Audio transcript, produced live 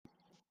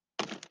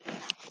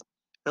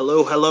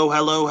Hello, hello,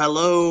 hello,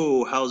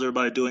 hello. How's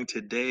everybody doing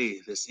today,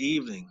 this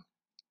evening?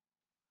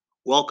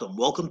 Welcome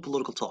to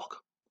Political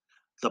Talk,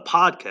 the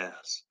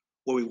podcast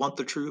where we want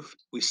the truth,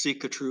 we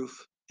seek the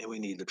truth, and we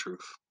need the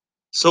truth.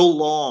 So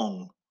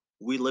long,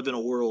 we live in a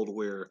world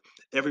where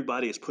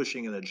everybody is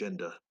pushing an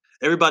agenda.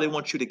 Everybody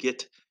wants you to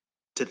get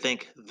to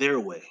think their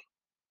way.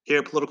 Here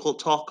at Political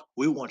Talk,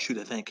 we want you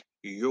to think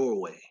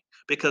your way.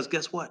 Because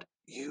guess what?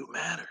 You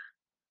matter.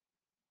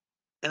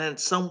 And then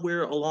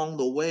somewhere along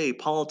the way,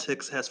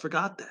 politics has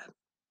forgot that.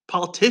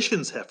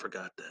 Politicians have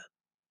forgot that.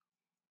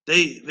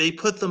 They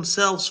put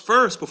themselves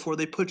first before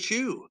they put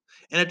you.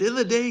 And at the end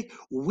of the day,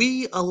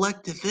 we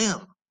elected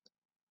them.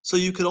 So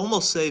you could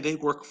almost say they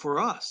work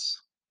for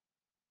us.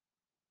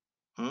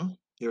 You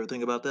ever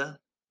think about that?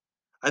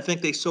 I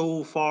think they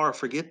so far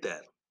forget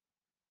that.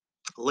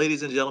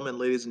 Ladies and gentlemen,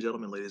 ladies and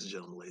gentlemen, ladies and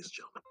gentlemen, ladies and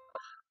gentlemen.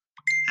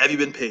 Have you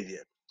been paid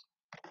yet?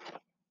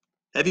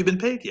 Have you been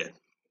paid yet?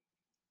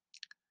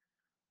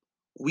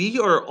 We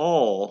are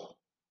all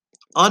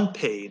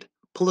unpaid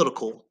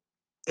political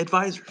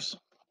advisors.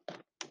 You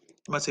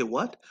might say,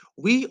 what?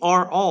 We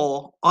are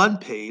all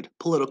unpaid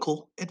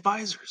political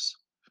advisors.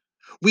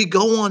 We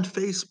go on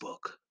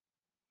Facebook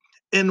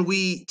and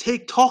we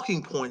take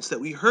talking points that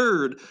we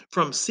heard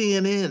from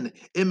CNN,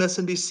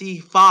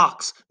 MSNBC,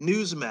 Fox,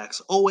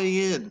 Newsmax,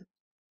 OAN.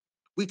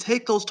 We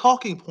take those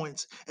talking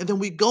points and then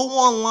we go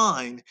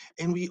online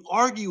and we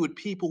argue with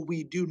people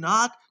we do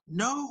not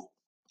know.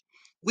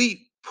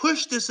 We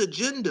push this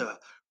agenda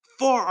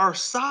for our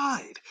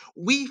side.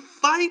 We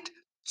fight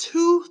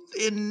tooth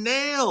and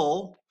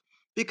nail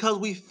because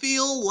we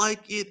feel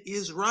like it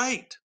is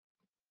right.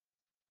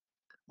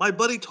 My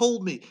buddy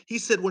told me, he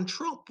said when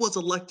Trump was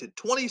elected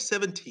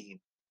 2017,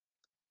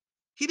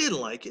 he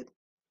didn't like it.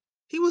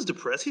 He was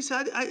depressed. He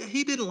said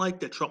he didn't like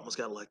that Trump was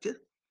got elected.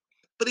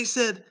 But he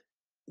said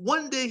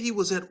one day he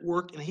was at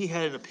work and he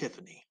had an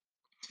epiphany.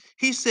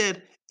 He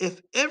said, if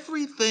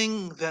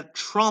everything that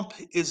Trump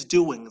is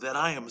doing that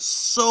I am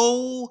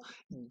so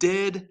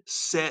dead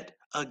set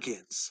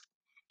against,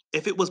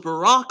 if it was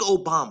Barack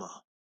Obama,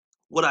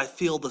 would I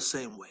feel the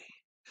same way?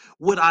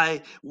 Would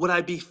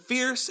I be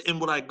fierce and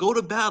would I go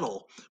to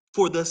battle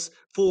for this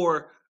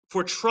for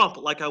Trump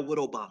like I would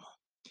Obama?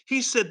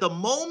 He said the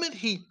moment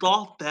he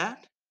thought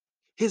that,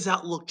 his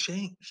outlook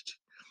changed.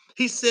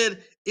 He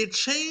said it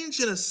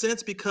changed in a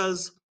sense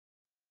because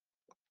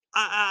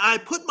I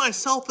put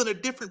myself in a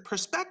different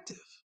perspective.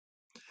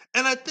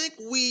 And I think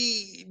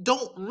we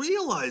don't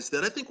realize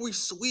that. I think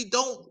we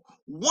don't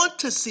want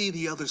to see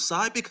the other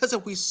side because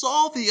if we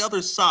saw the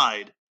other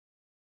side,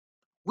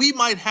 we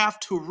might have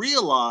to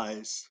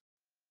realize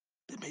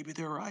that maybe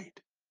they're right.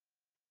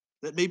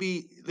 That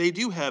maybe they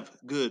do have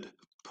good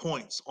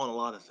points on a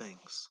lot of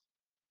things.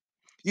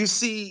 You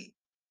see,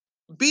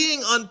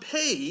 being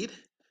unpaid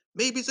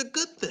maybe is a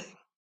good thing.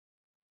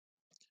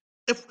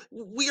 If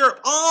we are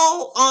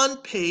all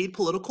unpaid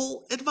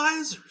political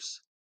advisors,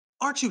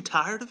 aren't you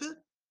tired of it?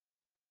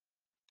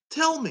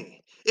 Tell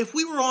me, if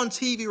we were on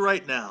TV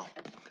right now,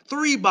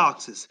 three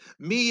boxes,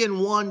 me in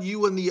one,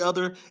 you in the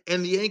other,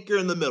 and the anchor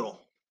in the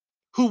middle,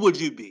 who would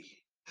you be?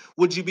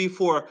 Would you be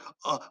for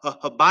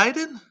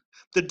Biden,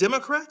 the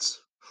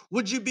Democrats?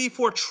 Would you be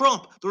for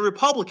Trump, the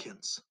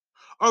Republicans?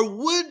 Or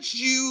would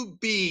you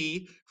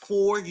be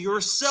for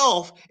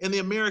yourself and the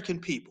American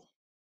people?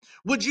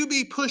 Would you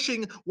be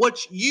pushing what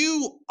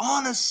you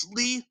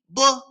honestly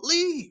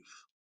believe?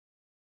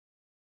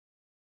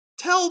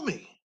 Tell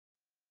me.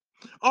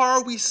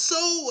 Are we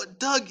so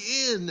dug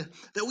in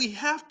that we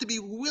have to be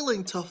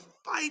willing to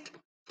fight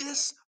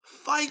this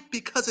fight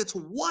because it's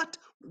what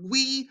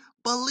we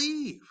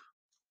believe?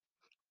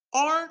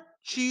 Aren't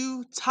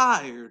you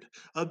tired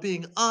of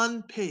being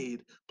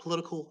unpaid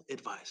political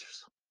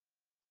advisors?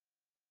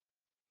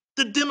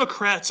 The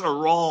Democrats are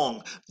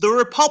wrong. The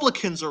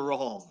Republicans are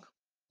wrong.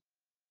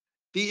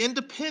 The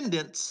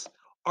independents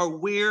are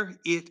where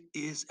it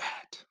is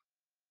at.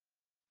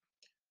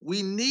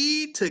 We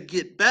need to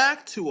get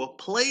back to a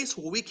place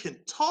where we can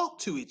talk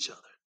to each other,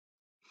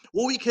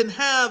 where we can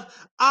have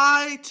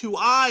eye to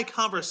eye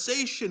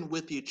conversation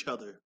with each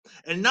other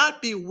and not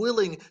be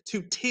willing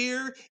to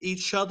tear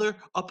each other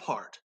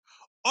apart.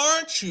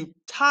 Aren't you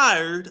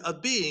tired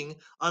of being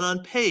an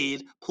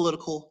unpaid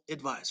political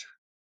advisor?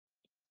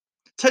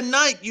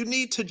 Tonight, you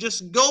need to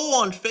just go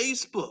on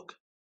Facebook,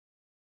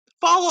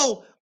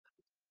 follow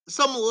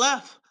some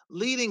left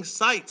leading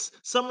sites,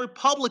 some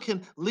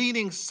Republican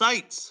leading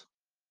sites.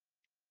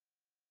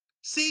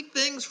 See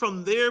things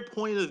from their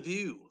point of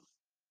view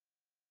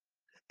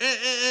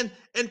and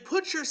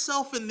put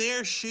yourself in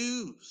their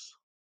shoes.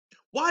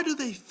 Why do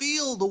they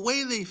feel the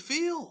way they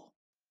feel?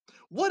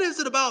 What is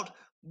it about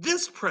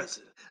this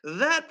president,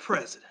 that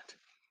president,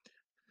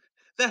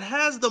 that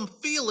has them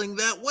feeling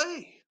that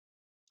way?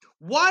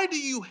 Why do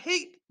you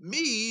hate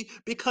me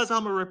because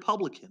I'm a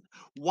Republican?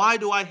 Why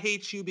do I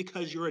hate you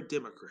because you're a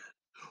Democrat?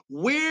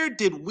 Where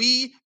did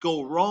we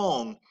go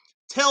wrong?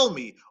 Tell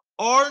me,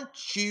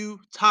 aren't you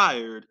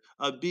tired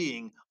of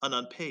being an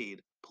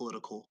unpaid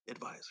political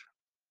advisor?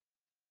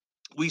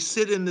 We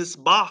sit in this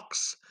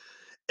box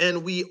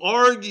and we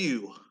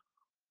argue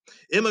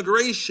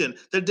Immigration,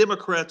 the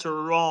Democrats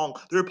are wrong.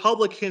 The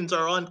Republicans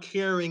are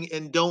uncaring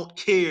and don't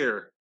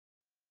care.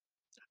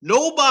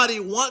 Nobody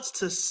wants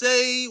to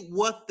say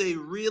what they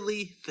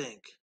really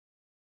think.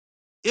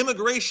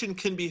 Immigration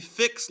can be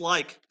fixed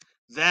like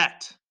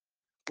that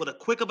with a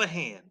quick of a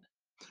hand,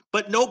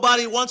 but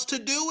nobody wants to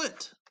do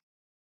it.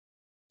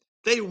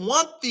 They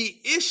want the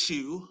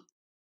issue,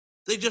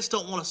 they just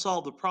don't want to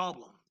solve the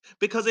problem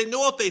because they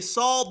know if they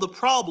solve the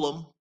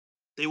problem,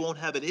 they won't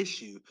have an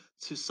issue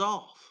to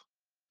solve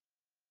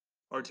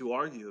or to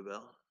argue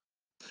about.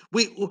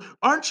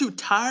 Aren't you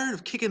tired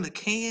of kicking the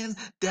can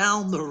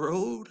down the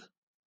road?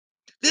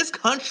 This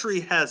country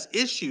has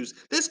issues.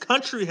 This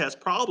country has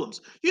problems.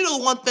 You know,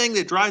 one thing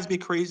that drives me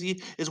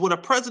crazy is when a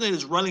president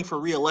is running for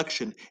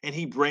reelection and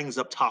he brings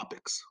up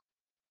topics.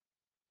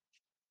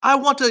 I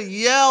want to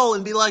yell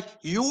and be like,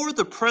 "You're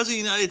the president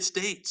of the United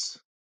States,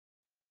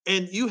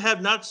 and you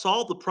have not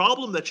solved the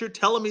problem that you're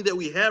telling me that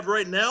we have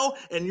right now,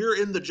 and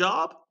you're in the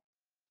job?"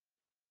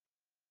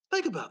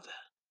 Think about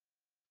that.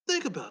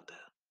 Think about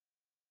that.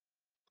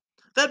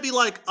 That'd be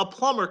like a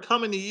plumber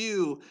coming to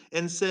you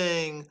and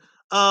saying,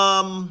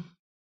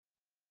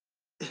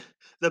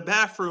 the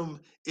bathroom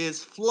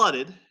is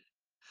flooded,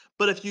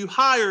 but if you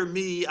hire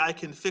me, I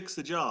can fix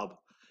the job.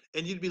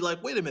 And you'd be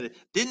like, wait a minute,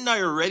 didn't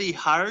I already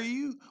hire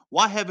you?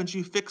 Why haven't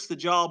you fixed the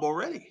job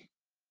already?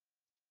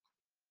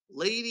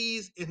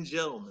 Ladies and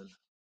gentlemen,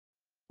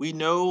 we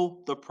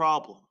know the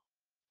problem.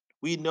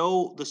 We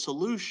know the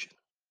solution.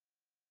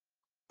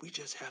 We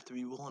just have to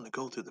be willing to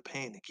go through the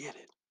pain to get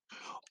it.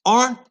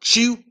 Aren't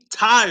you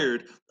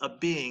tired of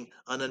being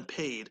an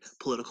unpaid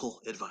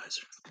political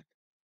advisor?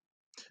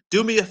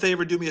 Do me a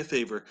favor, do me a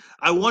favor.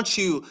 I want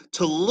you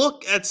to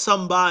look at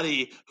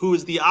somebody who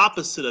is the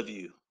opposite of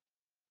you,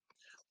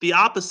 the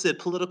opposite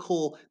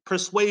political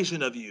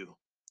persuasion of you,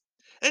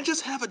 and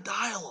just have a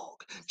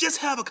dialogue. Just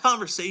have a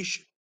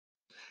conversation.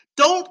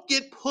 Don't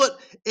get put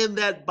in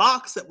that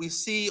box that we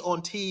see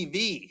on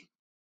TV.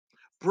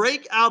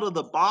 Break out of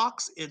the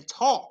box and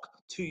talk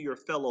to your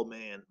fellow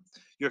man,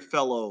 your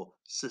fellow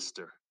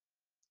sister.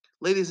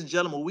 Ladies and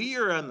gentlemen, we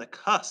are on the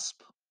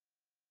cusp.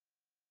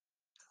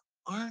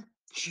 Aren't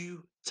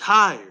you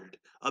tired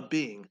of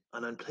being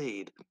an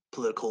unpaid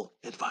political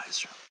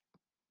advisor?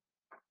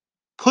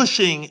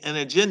 Pushing an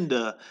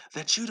agenda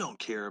that you don't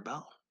care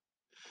about.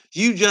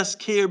 You just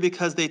care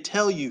because they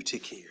tell you to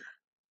care.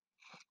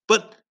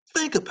 But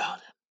think about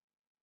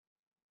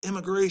it.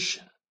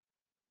 Immigration.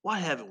 Why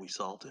haven't we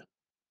solved it?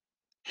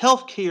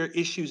 Healthcare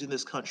issues in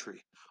this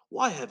country.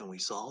 Why haven't we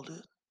solved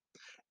it?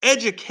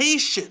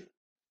 Education.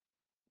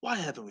 Why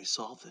haven't we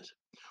solved it?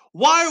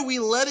 Why are we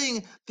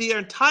letting the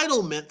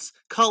entitlements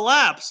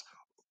collapse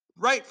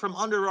right from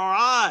under our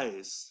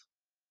eyes?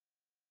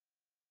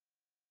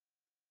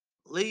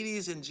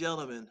 Ladies and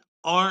gentlemen,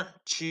 aren't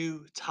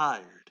you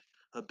tired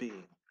of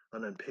being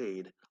an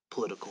unpaid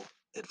political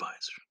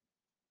advisor?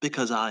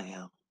 Because I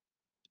am,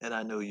 and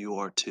I know you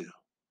are too.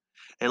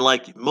 And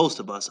like most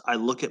of us, I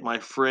look at my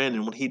friend,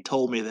 and when he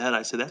told me that,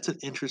 I said, that's an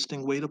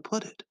interesting way to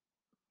put it.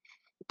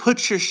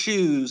 Put your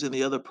shoes in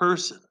the other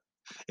person.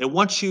 And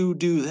once you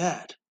do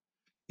that,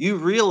 you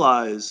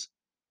realize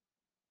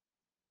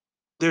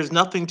there's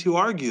nothing to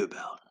argue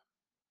about.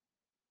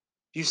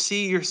 You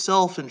see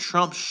yourself in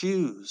Trump's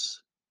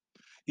shoes.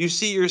 You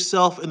see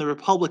yourself in the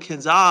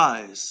Republicans'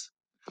 eyes.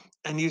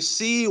 And you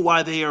see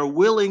why they are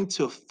willing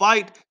to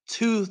fight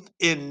tooth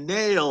and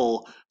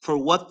nail for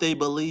what they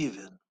believe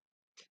in.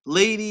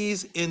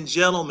 Ladies and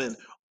gentlemen,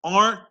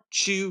 aren't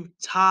you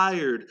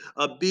tired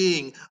of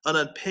being an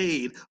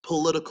unpaid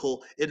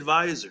political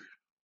advisor?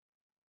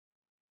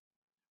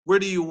 Where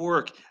do you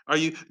work?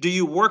 Do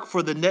you work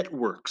for the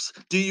networks?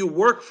 Do you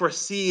work for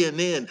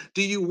CNN?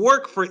 Do you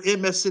work for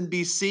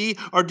MSNBC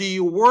or do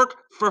you work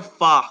for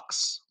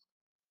Fox?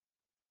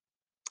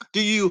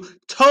 Do you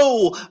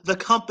toe the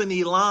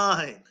company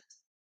line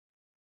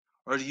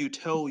or do you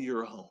toe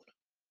your own?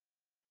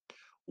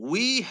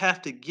 We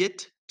have to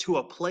get to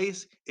a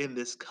place in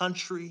this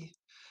country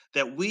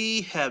that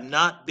we have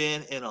not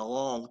been in a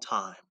long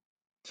time.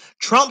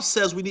 Trump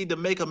says we need to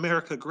make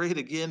America great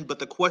again, but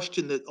the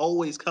question that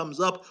always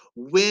comes up,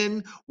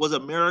 when was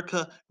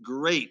America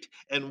great?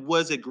 And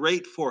was it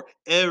great for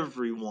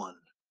everyone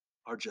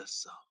or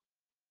just some?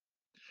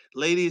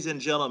 Ladies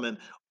and gentlemen,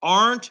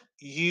 aren't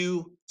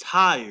you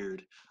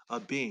tired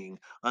of being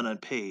an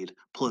unpaid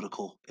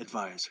political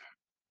advisor?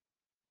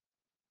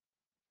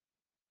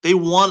 They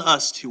want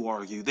us to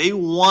argue. They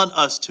want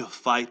us to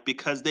fight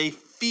because they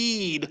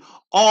feed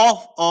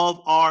off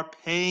of our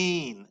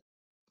pain.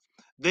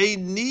 They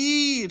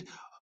need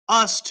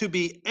us to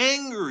be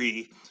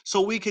angry so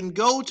we can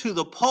go to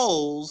the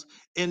polls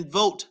and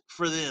vote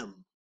for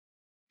them.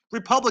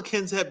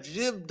 Republicans have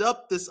jibbed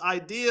up this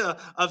idea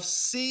of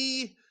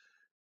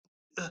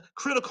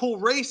critical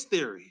race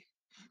theory.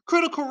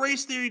 Critical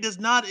race theory does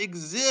not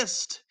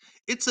exist.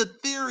 It's a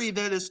theory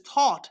that is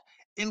taught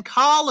in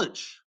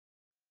college.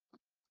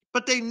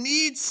 But they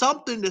need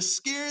something to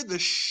scare the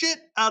shit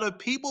out of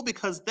people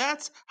because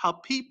that's how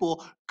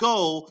people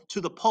go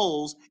to the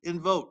polls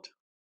and vote.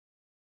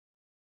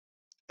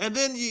 And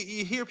then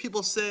you hear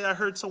people say, I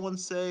heard someone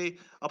say,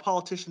 a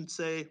politician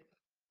say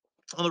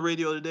on the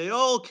radio today,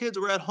 oh, kids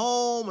were at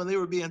home and they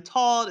were being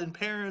taught, and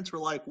parents were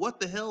like, what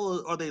the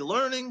hell are they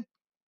learning?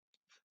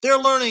 They're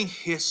learning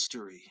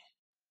history.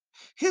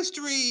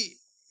 History,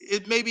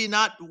 it may be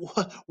not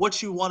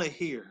what you want to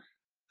hear.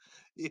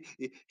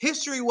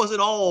 History wasn't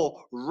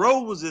all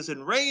roses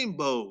and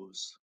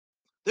rainbows.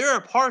 There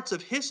are parts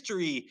of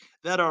history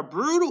that are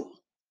brutal.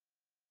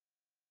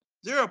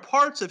 There are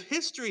parts of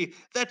history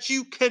that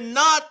you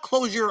cannot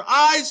close your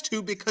eyes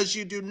to because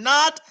you do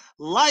not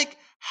like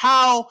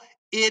how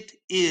it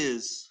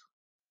is.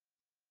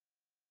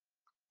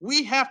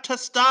 We have to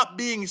stop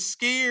being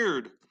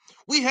scared.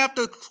 We have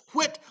to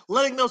quit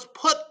letting those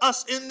put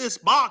us in this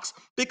box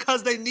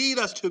because they need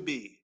us to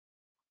be.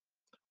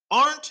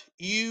 Aren't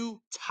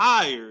you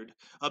tired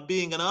of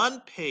being an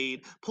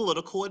unpaid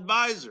political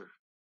advisor?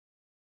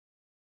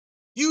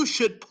 You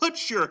should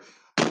put your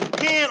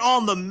hand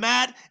on the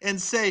mat and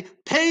say,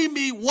 pay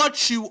me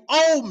what you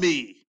owe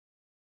me.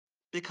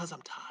 Because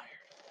I'm tired.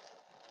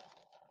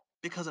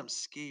 Because I'm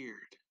scared.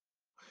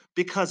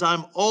 Because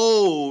I'm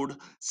owed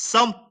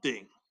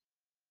something.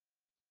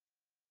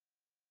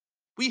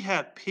 We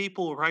have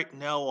people right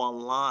now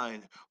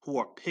online who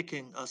are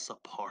picking us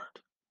apart,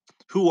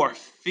 who are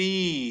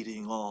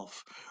feeding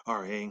off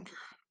our anger.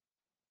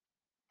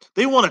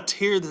 They want to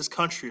tear this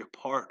country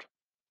apart.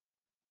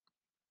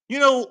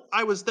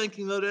 I was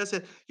thinking the other day, I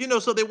said,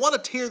 so they want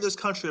to tear this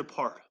country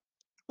apart.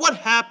 What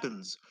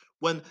happens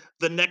when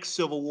the next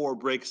civil war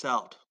breaks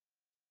out?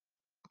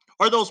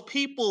 Are those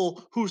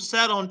people who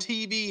sat on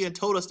TV and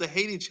told us to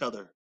hate each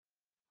other,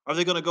 are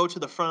they going to go to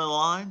the front of the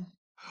line?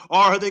 Or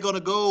are they going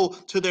to go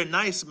to their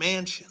nice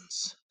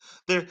mansions,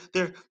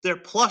 their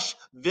plush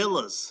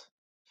villas,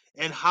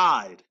 and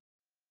hide?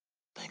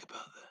 Think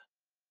about that.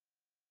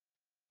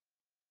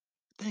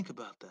 Think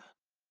about that.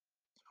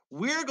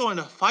 We're going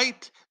to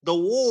fight the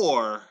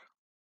war,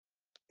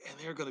 and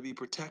they're going to be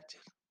protected.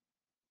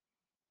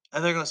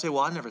 And they're going to say,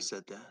 well, I never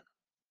said that.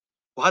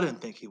 Well, I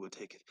didn't think he would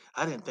take it.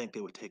 I didn't think they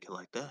would take it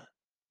like that.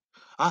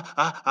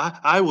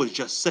 I was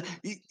just saying,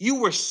 you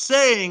were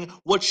saying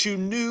what you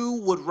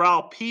knew would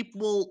rile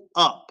people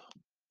up.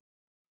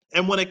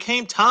 And when it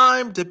came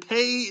time to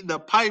pay the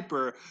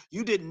piper,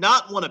 you did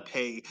not want to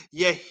pay.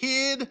 You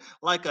hid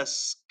like a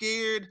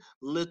scared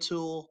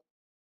little.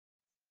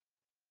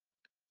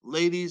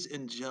 Ladies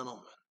and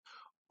gentlemen,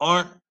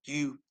 aren't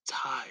you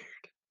tired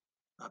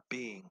of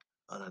being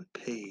an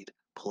unpaid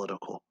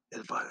political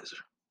advisor?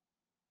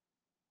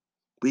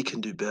 We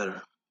can do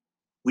better.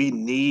 We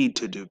need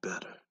to do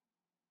better.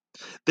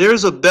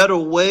 There's a better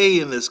way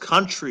in this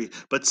country,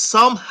 but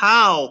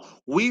somehow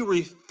we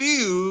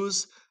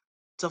refuse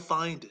to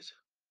find it.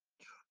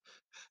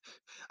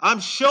 I'm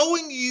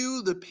showing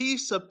you the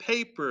piece of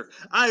paper.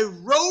 I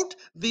wrote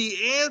the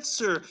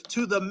answer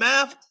to the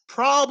math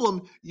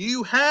problem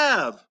you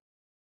have.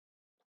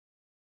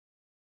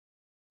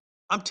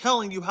 I'm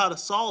telling you how to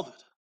solve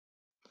it.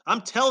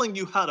 I'm telling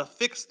you how to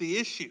fix the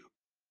issue.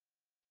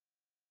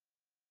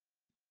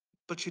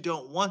 But you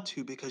don't want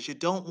to because you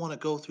don't want to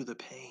go through the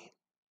pain.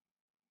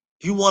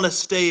 You want to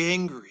stay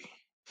angry.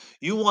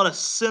 You want to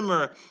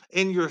simmer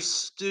in your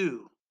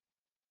stew.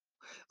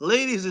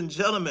 Ladies and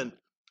gentlemen,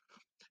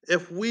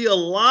 if we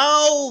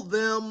allow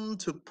them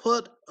to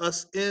put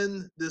us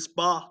in this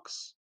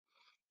box,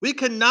 we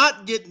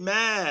cannot get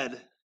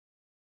mad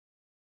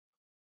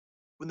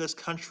when this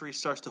country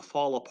starts to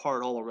fall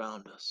apart all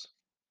around us.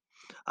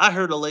 I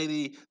heard a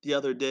lady the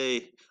other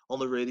day on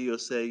the radio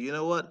say, you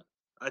know what?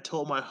 I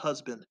told my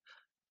husband,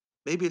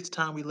 maybe it's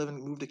time we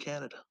move to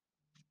Canada.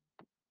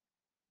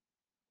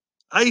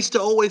 I used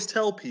to always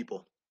tell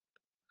people,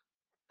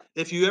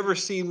 if you ever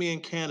see me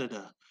in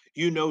Canada,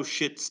 you know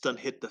shit's done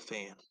hit the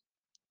fan.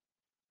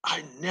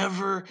 I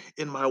never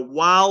in my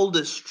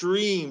wildest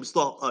dreams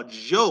thought a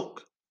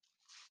joke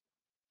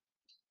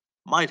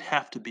might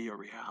have to be a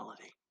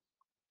reality.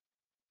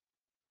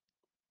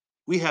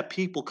 We have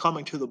people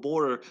coming to the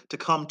border to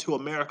come to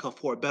America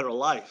for a better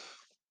life.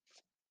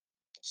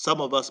 Some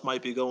of us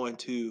might be going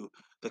to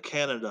the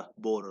Canada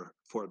border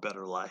for a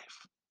better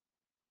life.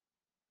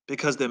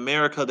 Because the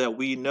America that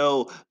we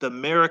know, the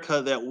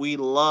America that we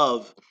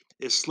love,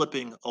 is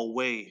slipping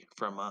away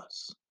from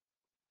us.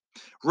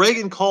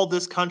 Reagan called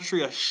this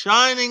country a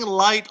shining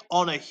light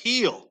on a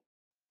hill.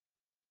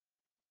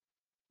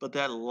 But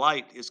that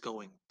light is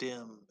going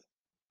dim,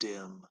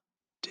 dim,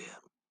 dim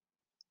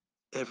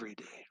every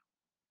day.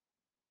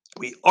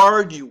 We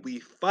argue, we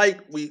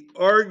fight, we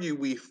argue,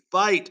 we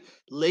fight.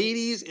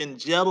 Ladies and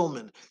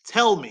gentlemen,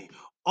 tell me,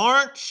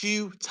 aren't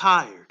you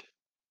tired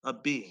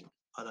of being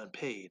an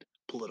unpaid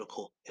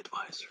political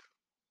advisor?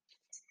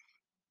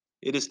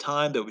 It is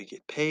time that we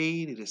get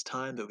paid. It is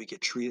time that we get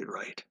treated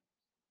right.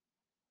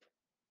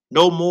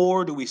 No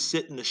more do we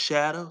sit in the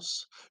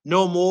shadows.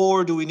 No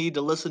more do we need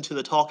to listen to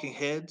the talking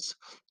heads.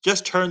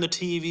 Just turn the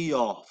TV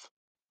off.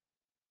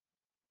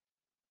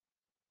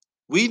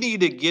 We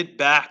need to get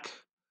back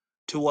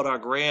to what our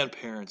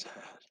grandparents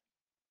had.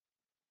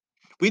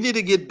 We need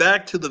to get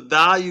back to the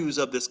values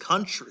of this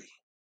country.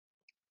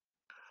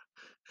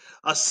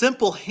 A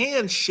simple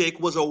handshake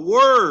was a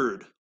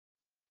word.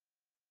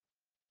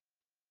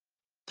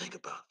 Think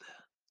about that.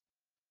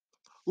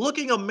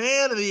 Looking a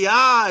man in the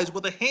eyes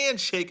with a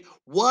handshake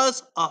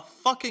was a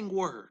fucking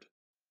word.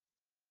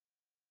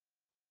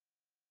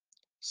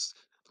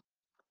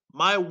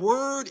 My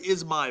word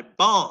is my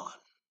bond.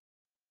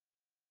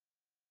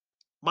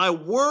 My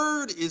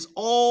word is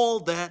all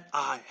that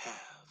I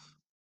have.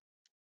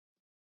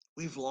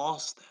 We've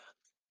lost that.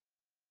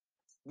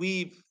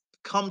 We've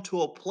come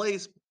to a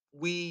place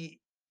we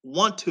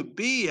want to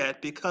be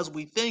at because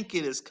we think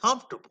it is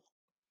comfortable,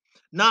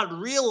 not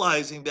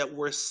realizing that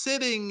we're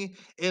sitting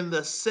in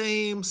the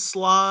same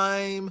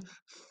slime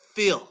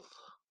filth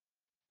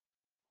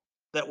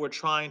that we're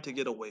trying to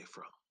get away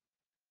from.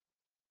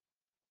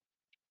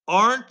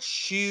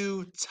 Aren't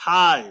you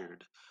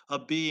tired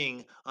of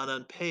being an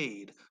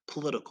unpaid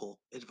political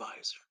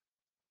advisor?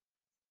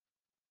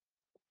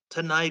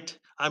 Tonight,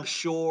 I'm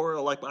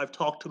sure, like I've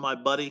talked to my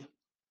buddy,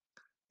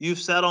 you've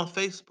sat on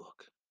Facebook.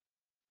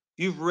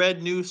 You've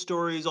read news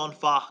stories on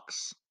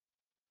Fox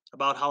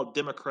about how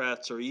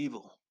Democrats are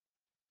evil,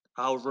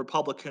 how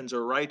Republicans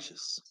are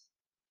righteous,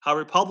 how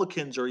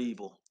Republicans are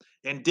evil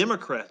and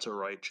Democrats are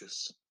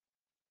righteous.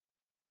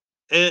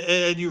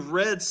 And you've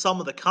read some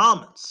of the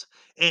comments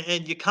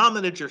and you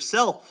commented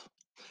yourself.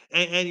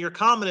 And your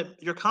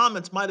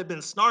comments might have been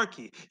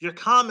snarky. Your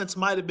comments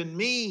might have been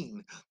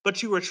mean,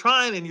 but you were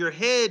trying in your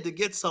head to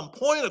get some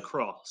point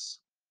across.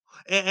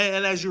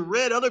 And as you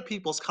read other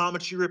people's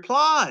comments, you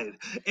replied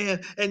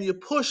and you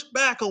pushed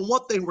back on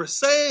what they were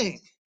saying.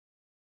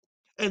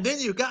 And then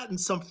you got in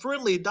some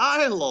friendly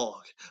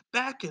dialogue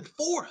back and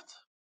forth.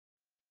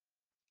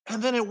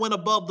 And then it went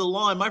above the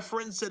line. My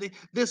friend said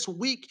this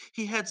week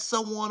he had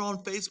someone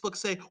on Facebook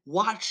say,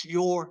 "Watch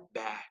your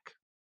back."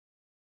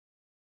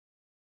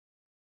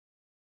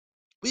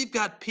 We've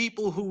got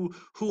people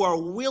who are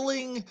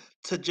willing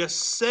to just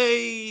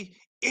say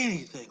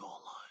anything online.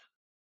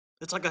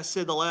 It's like I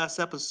said the last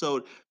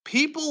episode,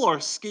 people are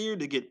scared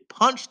to get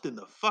punched in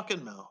the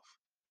fucking mouth.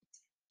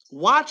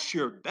 Watch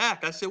your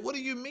back. I said, "What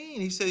do you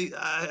mean?" He said,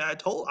 I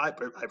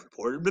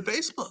reported him to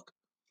Facebook,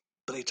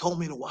 but he told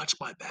me to watch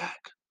my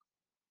back."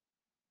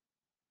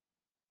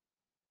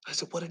 I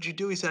said, "What did you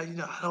do?" He said,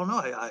 I don't know.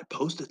 I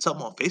posted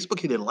something on Facebook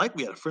he didn't like.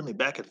 We had a friendly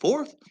back and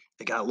forth.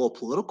 It got a little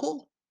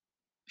political.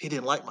 He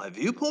didn't like my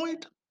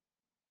viewpoint."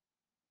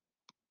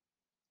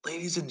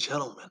 Ladies and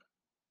gentlemen,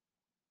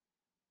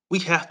 we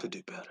have to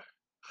do better.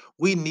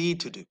 We need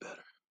to do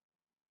better.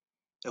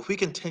 If we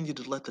continue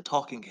to let the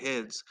talking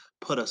heads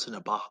put us in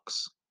a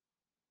box,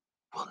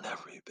 we'll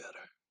never be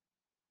better.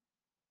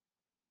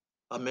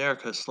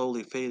 America is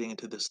slowly fading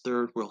into this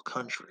third world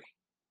country.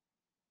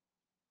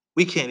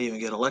 We can't even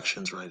get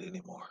elections right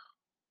anymore.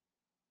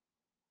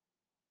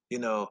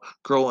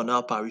 Growing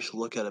up, I used to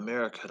look at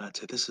America and I'd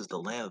say, "This is the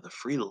land of the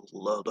free,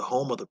 the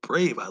home of the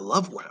brave. I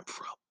love where I'm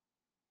from.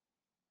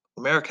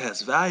 America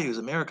has values.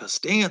 America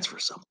stands for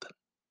something.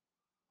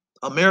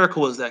 America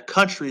was that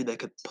country that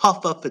could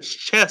puff up its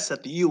chest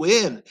at the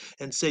UN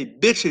and say,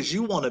 'Bitches,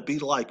 you want to be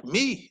like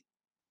me.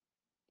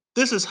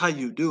 This is how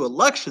you do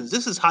elections.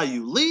 This is how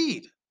you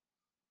lead.'"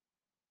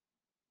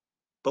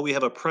 But we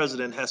have a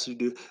president has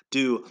to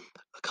do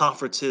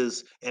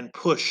conferences and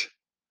push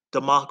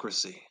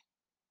democracy.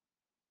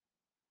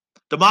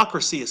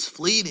 Democracy is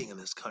fleeting in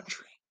this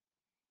country.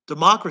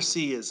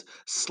 Democracy is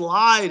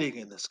sliding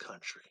in this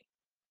country.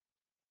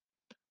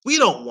 We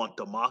don't want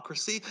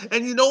democracy.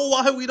 And you know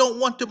why we don't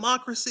want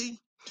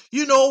democracy?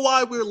 You know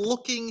why we're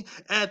looking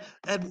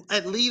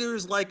at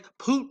leaders like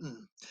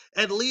Putin,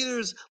 at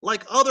leaders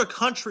like other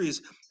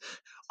countries,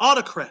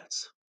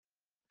 autocrats,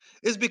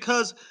 is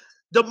because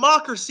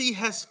democracy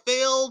has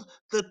failed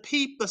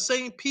the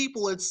same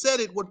people it said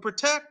it would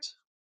protect.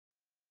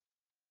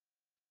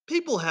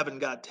 People haven't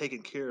got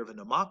taken care of in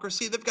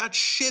democracy. They've got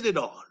shitted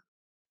on.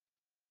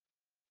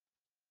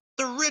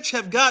 The rich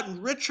have gotten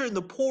richer and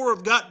the poor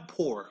have gotten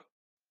poorer.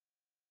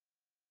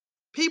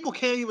 People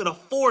can't even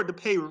afford to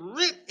pay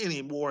rent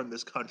anymore in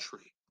this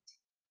country.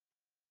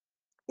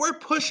 We're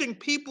pushing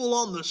people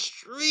on the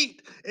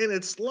street and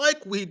it's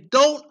like we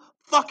don't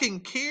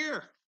fucking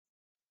care.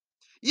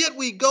 Yet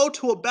we go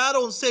to a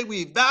battle and say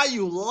we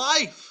value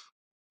life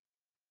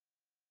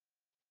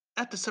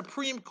at the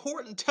Supreme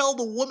Court and tell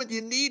the woman you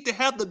need to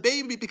have the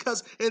baby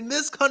because in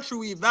this country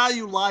we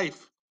value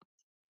life.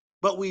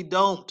 But we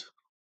don't.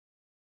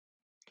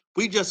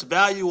 We just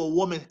value a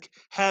woman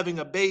having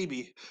a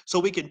baby so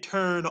we can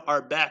turn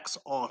our backs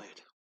on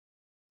it.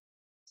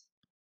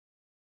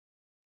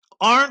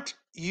 Aren't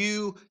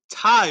you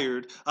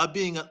tired of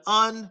being an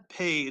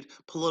unpaid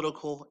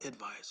political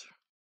advisor?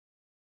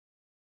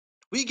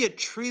 We get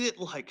treated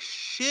like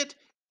shit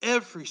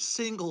every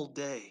single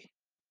day.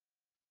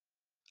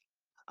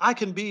 I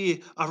can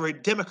be a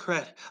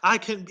Democrat, I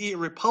can be a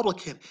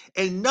Republican,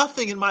 and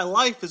nothing in my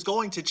life is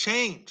going to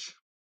change.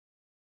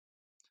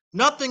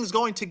 Nothing's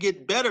going to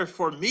get better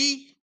for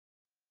me.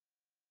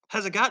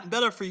 Has it gotten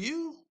better for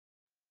you?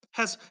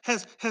 Has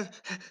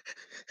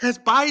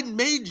Biden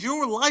made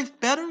your life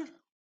better?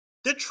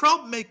 Did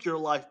Trump make your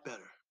life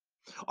better?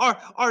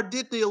 Or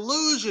did the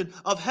illusion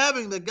of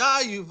having the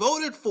guy you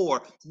voted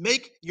for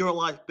make your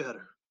life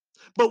better?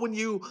 But when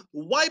you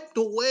wiped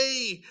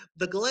away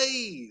the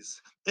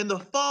glaze and the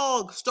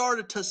fog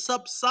started to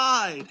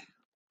subside,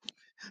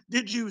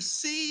 did you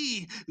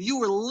see you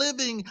were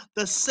living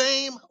the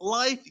same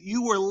life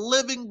you were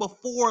living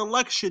before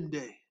Election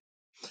Day?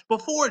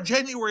 Before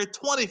January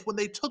 20th, when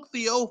they took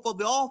the oath of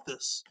the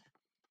office?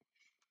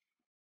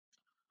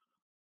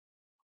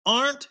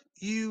 Aren't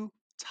you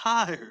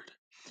tired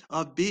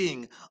of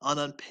being an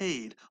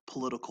unpaid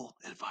political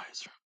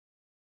advisor?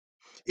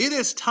 It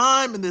is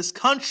time in this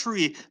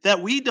country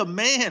that we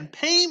demand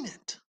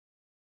payment.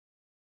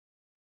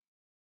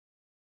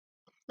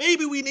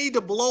 Maybe we need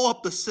to blow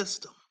up the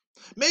system.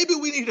 Maybe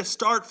we need to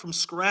start from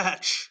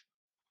scratch.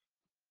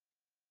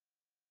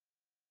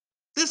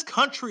 This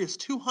country is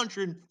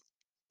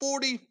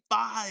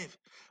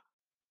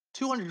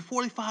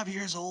 245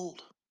 years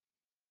old.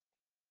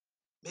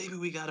 Maybe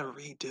we got to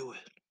redo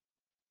it.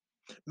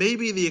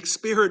 Maybe the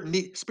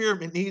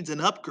experiment needs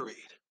an upgrade.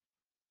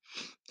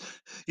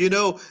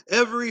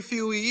 Every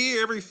few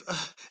year,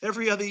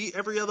 every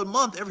other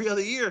month, every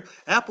other year,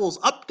 Apple's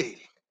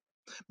updating.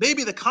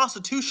 Maybe the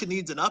Constitution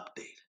needs an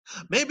update.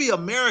 Maybe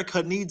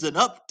America needs an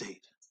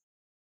update.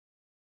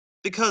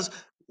 Because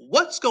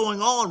what's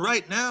going on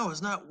right now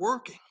is not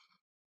working.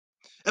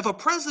 If a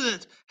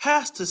president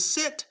has to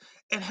sit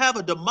and have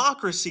a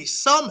democracy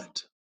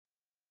summit,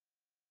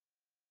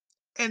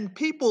 and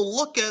people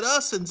look at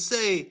us and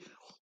say,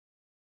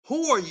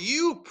 who are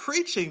you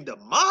preaching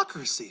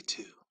democracy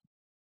to?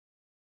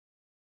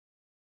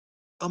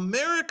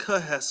 America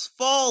has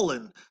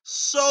fallen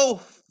so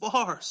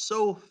far,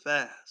 so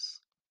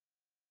fast.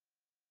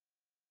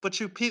 But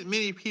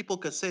many people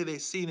could say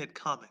they've seen it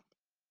coming.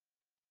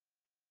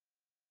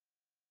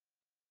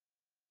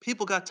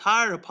 People got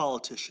tired of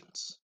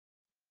politicians.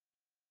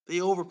 They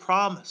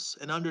overpromise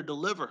and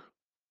underdeliver.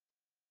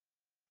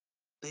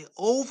 They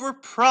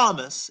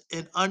overpromise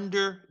and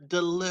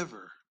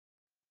underdeliver.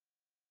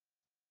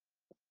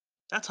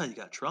 That's how you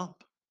got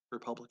Trump,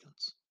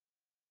 Republicans.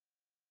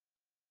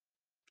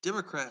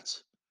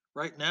 Democrats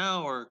right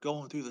now are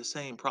going through the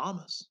same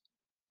promise.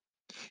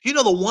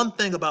 The one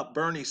thing about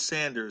Bernie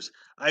Sanders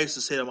I used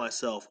to say to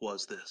myself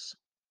was this.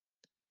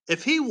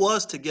 If he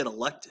was to get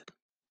elected,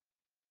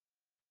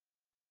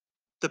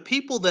 the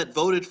people that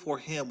voted for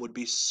him would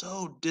be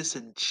so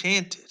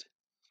disenchanted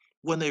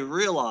when they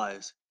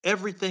realize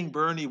everything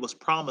Bernie was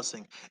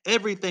promising,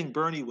 everything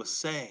Bernie was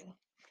saying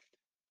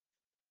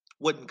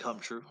wouldn't come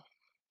true.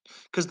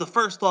 Because the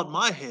first thought in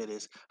my head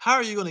is, how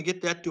are you going to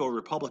get that to a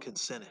Republican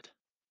Senate?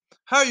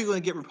 How are you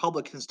going to get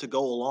Republicans to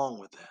go along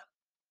with that?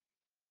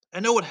 I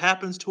know what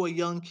happens to a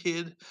young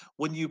kid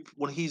when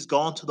he's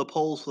gone to the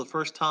polls for the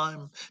first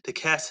time to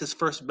cast his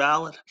first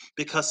ballot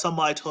because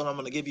somebody told him, I'm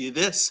going to give you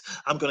this,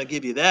 I'm going to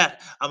give you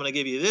that, I'm going to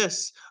give you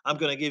this, I'm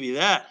going to give you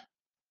that.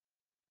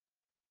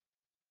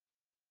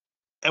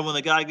 And when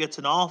the guy gets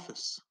in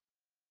office,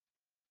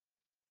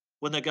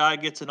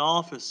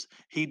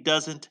 he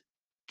doesn't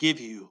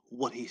give you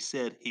what he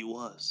said he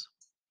was.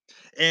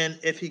 And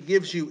if he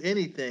gives you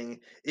anything,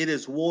 it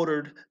is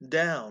watered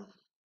down.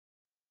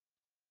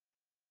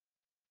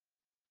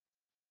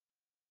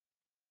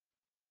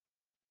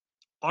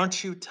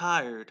 Aren't you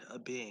tired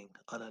of being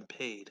an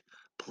unpaid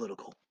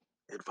political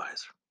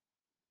advisor?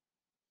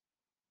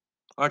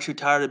 Aren't you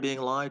tired of being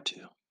lied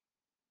to?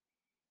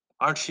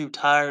 Aren't you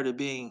tired of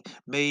being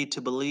made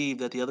to believe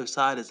that the other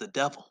side is the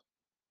devil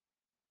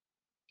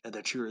and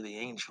that you're the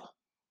angel?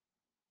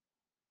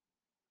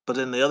 But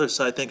then the other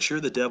side thinks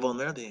you're the devil and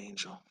they're the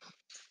angel.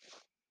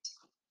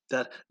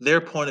 That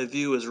their point of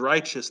view is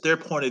righteous, their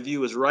point of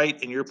view is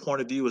right, and your point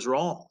of view is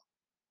wrong.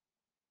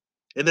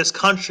 In this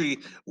country,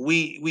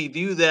 we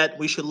view that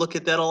we should look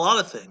at that a lot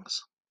of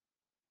things.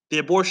 The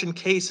abortion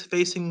case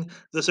facing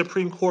the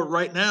Supreme Court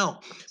right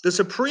now. The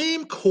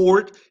Supreme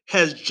Court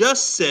has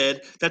just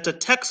said that the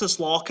Texas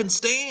law can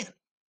stand.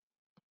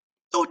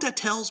 Know what that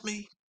tells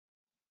me?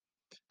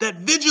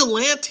 That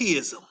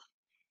vigilantism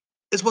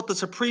is what the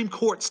Supreme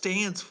Court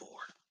stands for.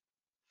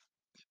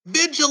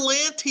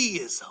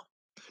 Vigilantism.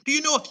 Do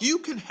you know if you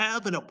can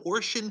have an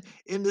abortion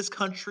in this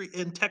country,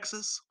 in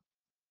Texas,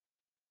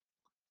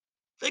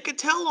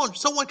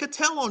 someone could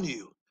tell on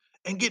you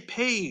and get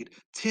paid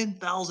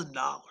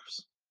 $10,000.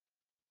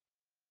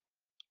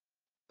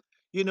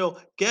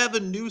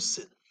 Gavin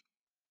Newsom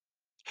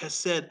has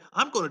said,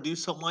 I'm going to do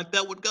something like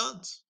that with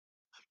guns.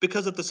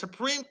 Because if the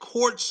Supreme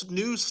Court's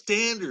new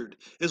standard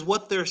is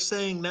what they're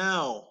saying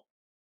now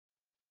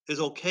is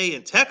okay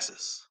in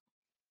Texas,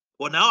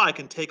 well, now I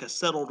can take a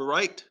settled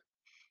right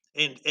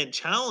and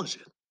challenge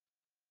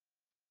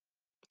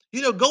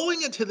it.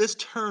 Going into this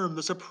term,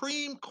 the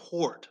Supreme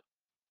Court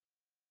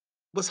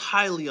was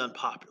highly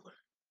unpopular.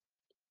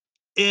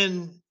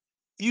 And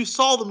you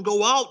saw them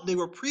go out and they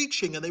were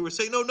preaching and they were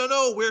saying, no, no,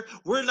 no,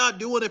 we're not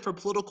doing it for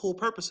political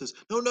purposes.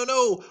 No, no,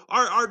 no.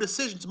 Our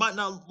decisions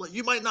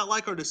you might not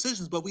like our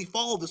decisions, but we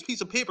follow this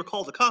piece of paper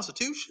called the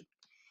Constitution.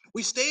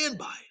 We stand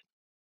by it.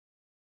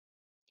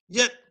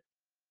 Yet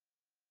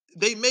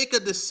they make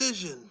a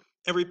decision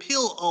and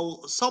repeal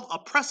a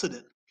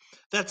precedent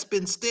that's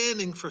been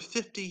standing for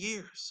 50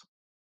 years.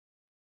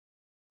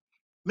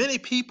 Many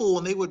people,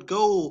 when they would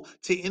go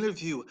to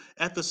interview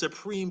at the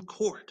Supreme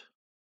Court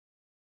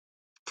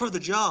for the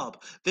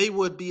job, they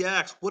would be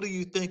asked, "What do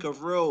you think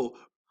of Roe?"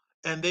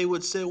 And they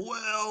would say,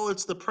 "Well,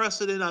 it's the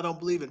precedent. I don't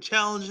believe in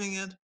challenging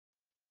it."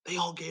 They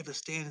all gave the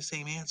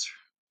same answer.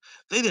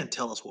 They didn't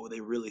tell us what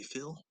they really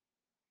feel.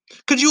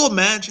 Could you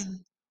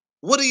imagine?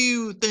 What do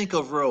you think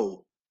of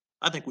Roe?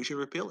 I think we should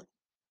repeal it.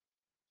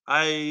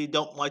 I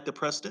don't like the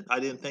precedent. I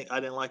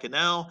didn't like it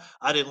now.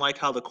 I didn't like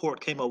how the court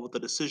came up with the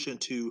decision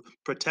to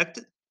protect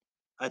it.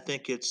 I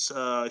think it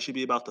should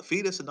be about the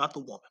fetus and not the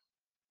woman.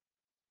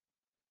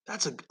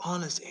 That's an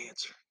honest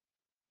answer.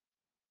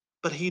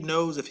 But he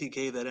knows if he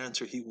gave that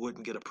answer, he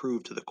wouldn't get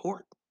approved to the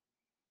court.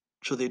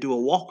 So they do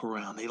a walk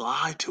around. They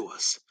lie to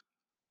us.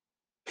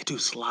 They do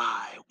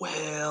sly.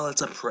 Well,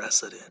 it's a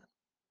precedent.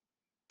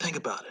 Think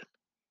about it.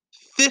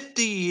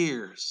 50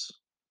 years.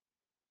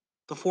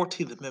 The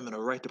 14th Amendment, a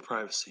right to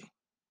privacy.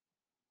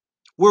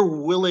 We're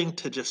willing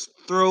to just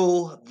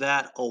throw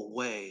that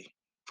away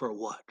for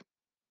what?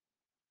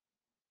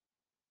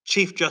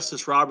 Chief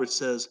Justice Roberts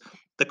says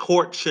the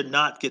court should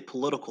not get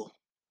political.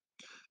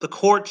 The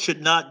court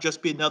should not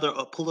just be another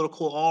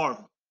political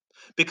arm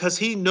because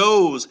he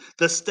knows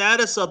the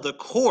status of the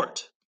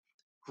court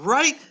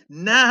right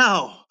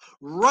now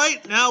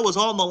is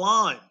on the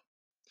line.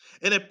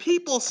 And if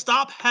people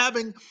stop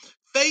having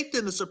faith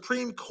in the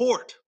Supreme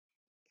Court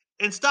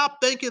and stop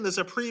thinking the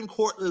Supreme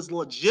Court is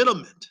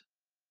legitimate,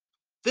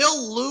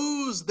 they'll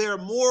lose their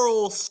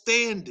moral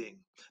standing.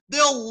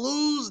 They'll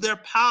lose their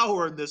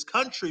power in this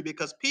country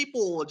because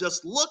people will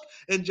just look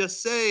and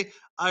just say,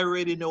 I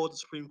already know what the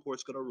Supreme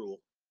Court's going to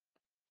rule.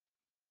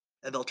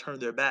 And they'll turn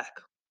their back.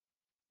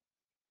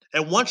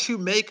 And once you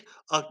make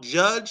a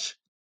judge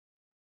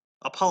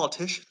a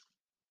politician,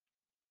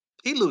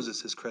 he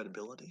loses his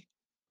credibility.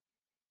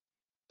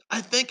 I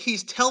think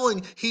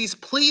he's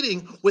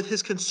pleading with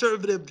his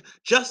conservative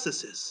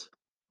justices.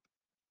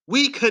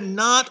 We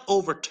cannot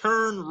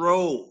overturn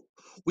Roe.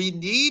 We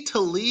need to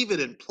leave it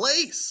in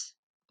place.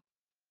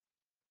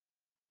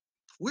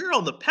 We're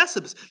on the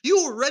precipice. You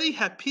already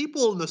have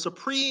people in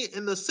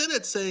the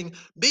Senate saying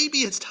maybe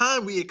it's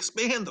time we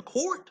expand the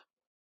court.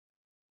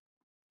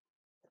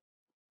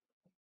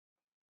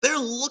 They're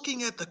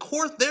looking at the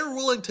court. They're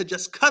willing to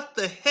just cut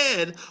the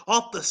head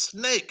off the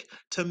snake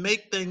to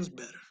make things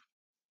better.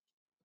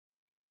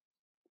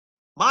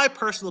 My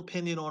personal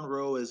opinion on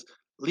Roe is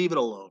leave it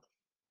alone.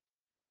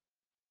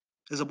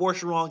 Is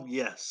abortion wrong?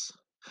 Yes.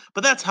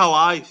 But that's how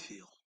I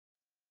feel.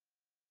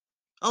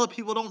 Other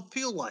people don't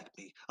feel like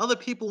me. Other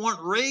people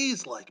weren't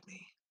raised like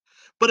me.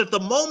 But at the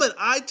moment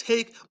I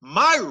take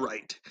my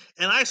right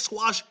and I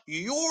squash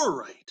your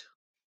right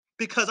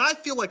because I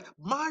feel like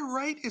my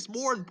right is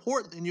more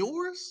important than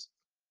yours,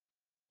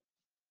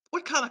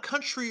 what kind of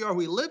country are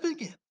we living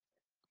in?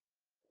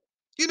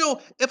 You know,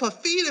 if a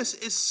fetus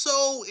is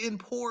so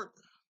important,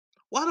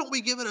 why don't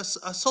we give it a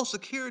social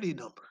security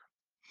number?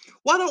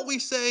 Why don't we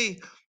say,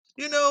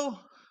 you know,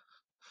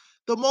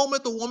 the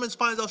moment the woman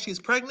finds out she's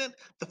pregnant,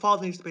 the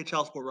father needs to pay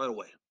child support right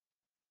away.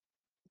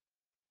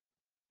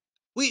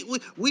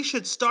 We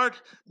should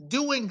start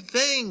doing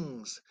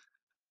things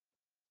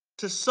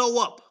to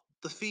sew up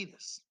the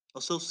fetus,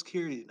 a social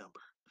security number.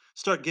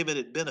 Start giving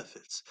it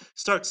benefits.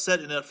 Start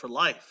setting it up for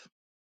life.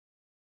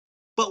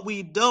 But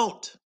we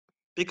don't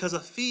because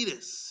a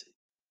fetus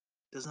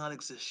does not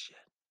exist yet.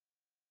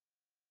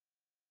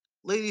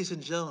 Ladies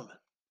and gentlemen,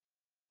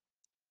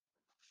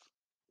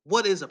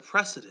 what is a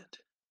precedent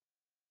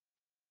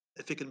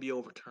if it can be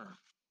overturned?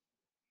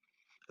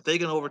 If they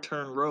can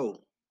overturn Roe,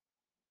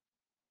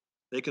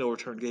 they can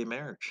overturn gay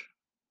marriage.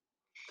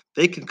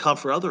 They can come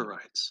for other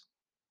rights.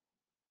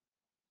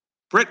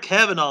 Brett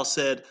Kavanaugh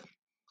said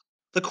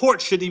the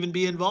court shouldn't even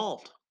be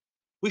involved.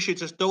 We should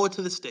just throw it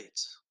to the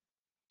states.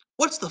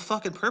 What's the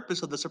fucking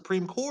purpose of the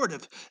Supreme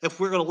Court if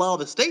we're going to allow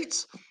the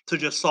states to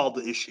just solve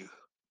the issue?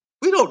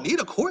 We don't need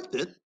a court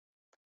then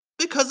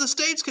because the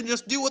states can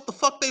just do what the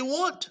fuck they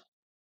want.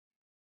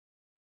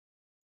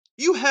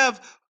 You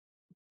have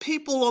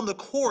people on the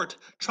court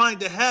trying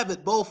to have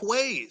it both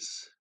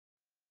ways.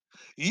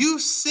 You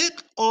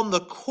sit on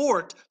the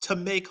court to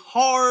make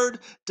hard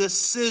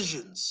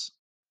decisions.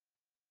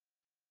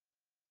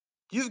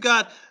 You've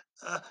got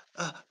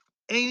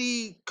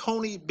Amy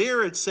Coney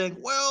Barrett saying,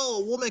 well,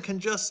 a woman can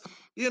just,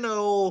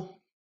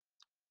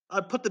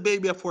 put the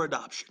baby up for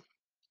adoption.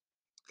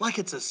 Like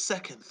it's a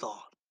second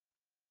thought.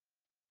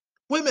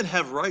 Women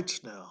have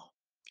rights now.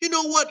 You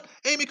know what,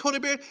 Amy Coney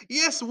Barrett?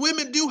 Yes,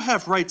 women do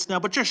have rights now,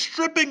 but you're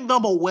stripping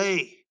them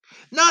away.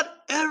 Not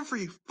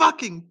every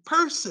fucking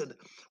person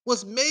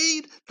was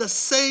made the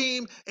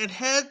same and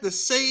had the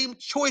same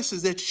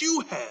choices that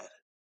you had.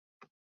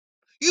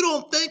 You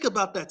don't think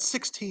about that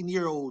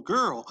 16-year-old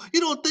girl.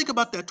 You don't think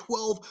about that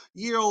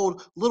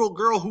 12-year-old little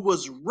girl who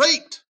was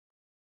raped.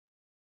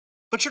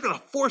 But you're going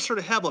to force her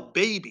to have a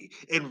baby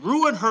and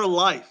ruin her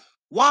life.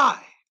 Why?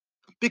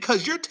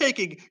 Because you're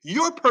taking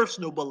your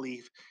personal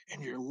belief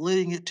and you're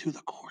letting it to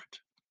the court.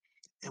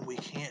 And we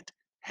can't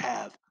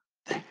have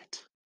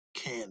that.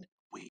 Can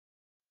we?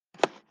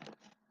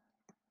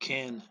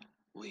 Can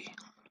we?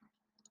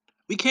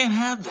 We can't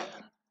have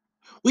that.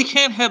 We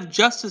can't have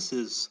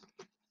justices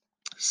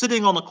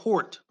sitting on the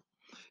court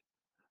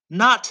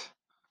not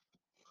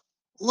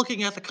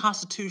looking at the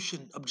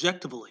Constitution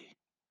objectively,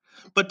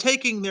 but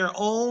taking their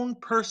own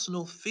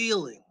personal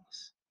feelings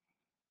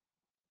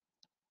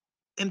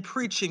and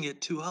preaching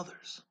it to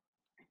others.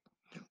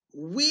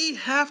 We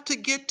have to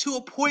get to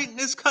a point in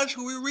this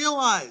country where we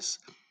realize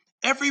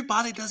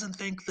everybody doesn't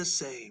think the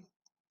same.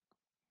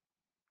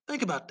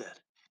 Think about that.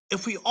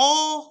 If we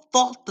all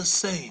thought the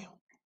same,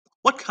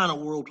 what kind of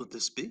world would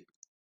this be?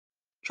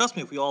 Trust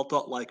me, if we all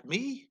thought like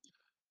me,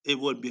 it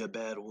wouldn't be a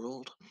bad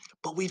world.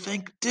 But we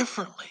think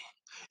differently,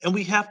 and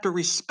we have to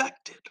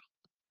respect it.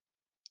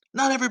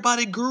 Not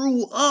everybody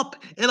grew up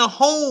in a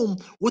home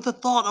with the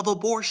thought of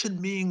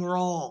abortion being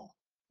wrong.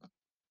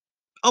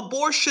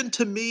 Abortion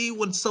to me,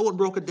 when someone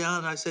broke it down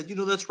and I said,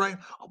 that's right,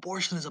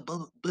 abortion is a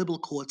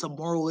biblical, it's a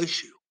moral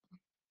issue.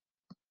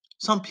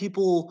 Some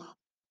people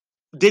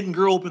didn't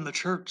grow up in the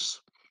church.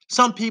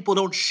 Some people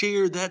don't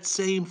share that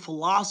same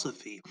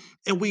philosophy,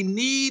 and we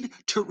need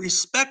to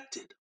respect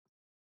it.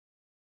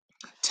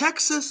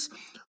 Texas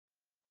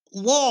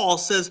law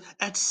says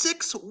at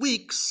 6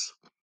 weeks,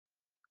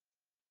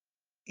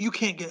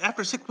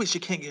 after 6 weeks,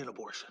 you can't get an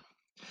abortion.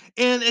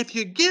 And if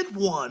you get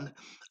one,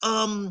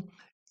 um,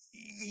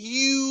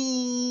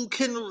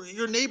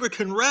 your neighbor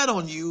can rat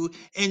on you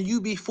and you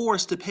be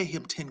forced to pay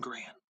him 10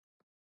 grand.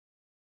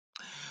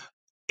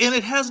 And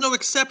it has no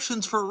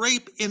exceptions for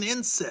rape and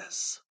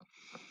incest.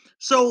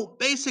 So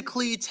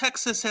basically,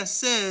 Texas has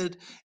said,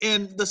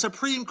 and the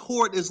Supreme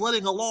Court is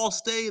letting a law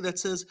stay that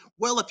says,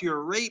 well, if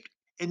you're raped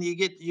and you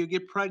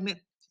get pregnant,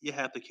 you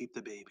have to keep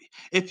the baby.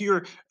 If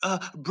your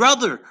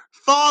brother,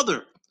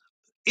 father,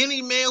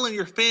 any male in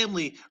your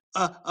family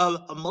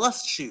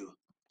molests you,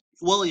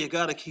 well, you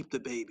got to keep the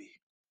baby.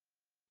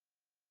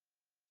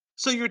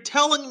 So you're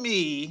telling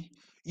me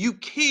you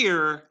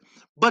care,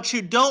 but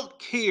you don't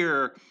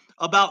care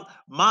about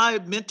my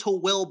mental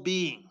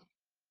well-being.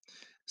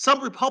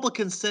 Some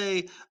Republicans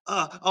say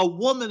a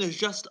woman is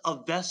just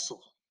a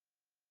vessel.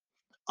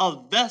 A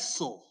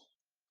vessel.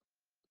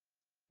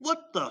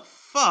 What the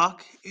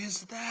fuck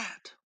is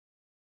that?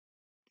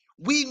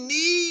 We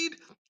need,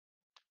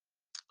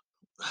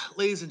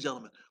 ladies and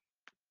gentlemen,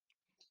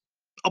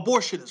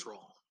 abortion is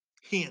wrong,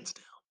 hands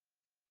down.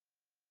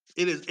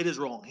 It is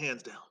wrong,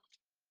 hands down.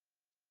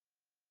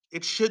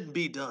 It shouldn't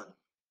be done.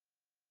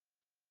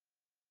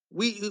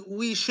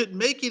 We should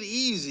make it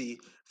easy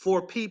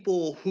for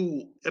people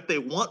who, if they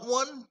want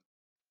one,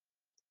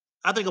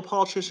 I think a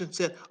politician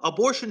said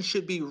abortion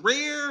should be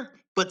rare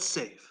but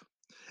safe.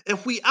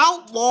 If we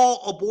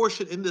outlaw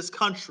abortion in this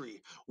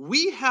country,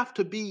 we have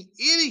to be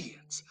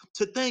idiots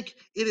to think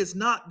it is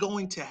not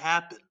going to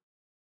happen.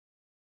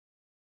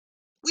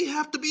 We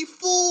have to be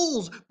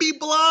fools, be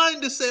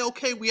blind to say,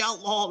 okay, we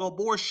outlawed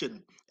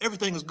abortion.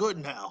 Everything is good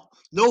now.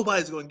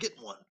 Nobody's going to get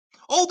one.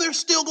 Oh, they're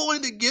still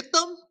going to get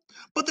them,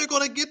 but they're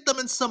going to get them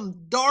in some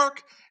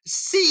dark,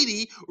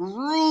 seedy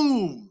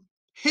room,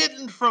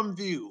 hidden from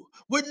view,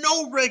 with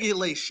no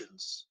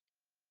regulations.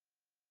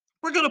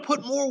 We're going to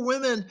put more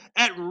women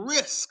at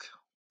risk.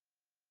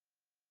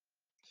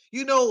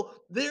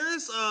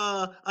 There's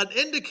an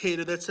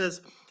indicator that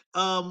says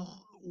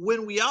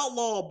when we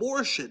outlaw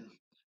abortion,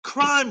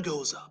 crime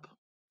goes up.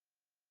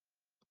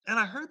 And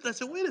I heard that. I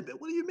said, wait a minute,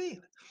 what do you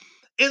mean?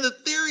 And the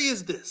theory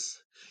is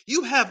this: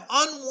 you have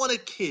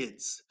unwanted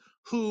kids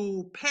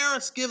who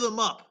parents give them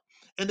up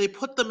and they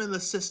put them in the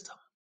system.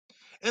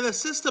 And the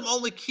system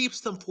only keeps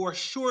them for a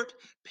short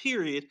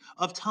period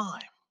of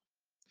time.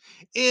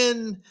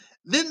 And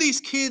then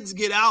these kids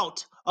get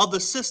out of the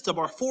system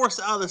or forced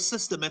out of the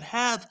system and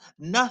have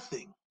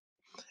nothing.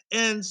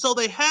 And so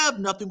they have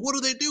nothing.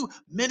 What do?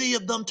 Many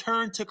of them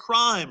turn to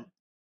crime.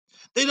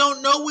 They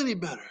don't know any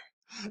better.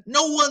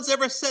 No one's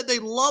ever said they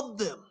love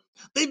them.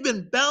 They've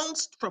been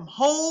bounced from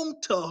home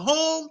to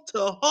home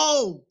to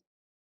home.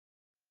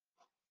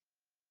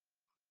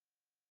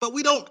 But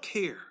we don't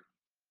care.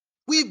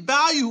 We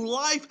value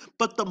life,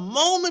 but the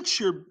moment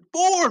you're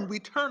born, we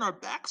turn our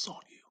backs on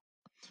you.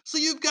 So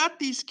you've got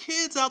these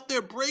kids out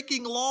there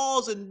breaking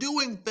laws and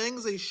doing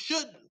things they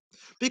shouldn't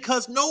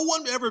because no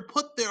one ever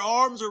put their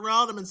arms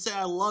around them and say,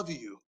 I love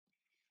you.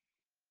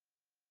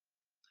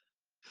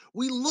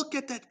 We look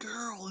at that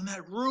girl in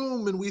that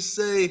room and we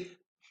say,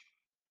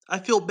 I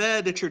feel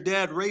bad that your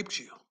dad raped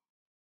you.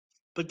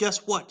 But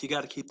guess what? You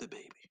got to keep the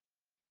baby.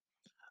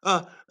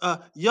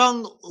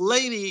 Young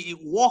lady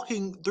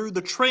walking through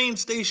the train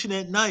station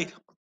at night.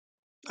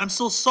 I'm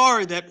so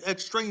sorry that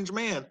strange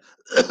man,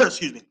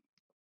 excuse me,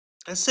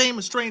 that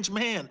same strange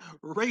man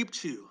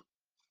raped you.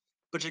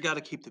 But you got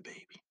to keep the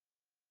baby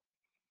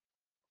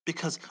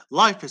because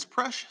life is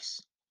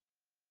precious.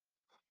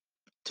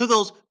 To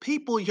those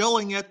people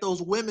yelling at those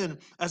women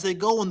as they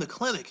go in the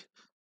clinic,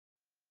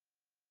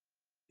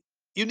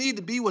 you need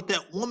to be with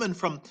that woman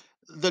from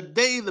the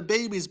day the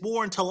baby's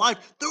born to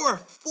life. There are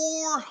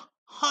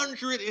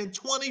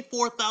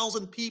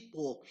 424,000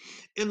 people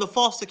in the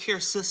foster care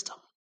system.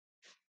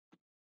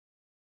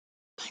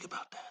 Think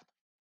about that.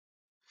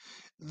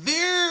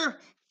 There,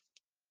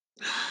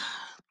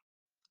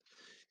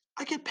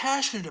 I get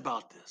passionate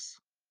about this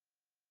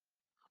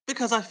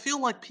because I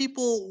feel like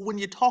people, when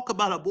you talk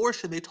about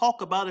abortion, they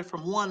talk about it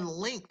from one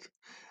length,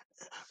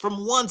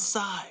 from one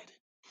side.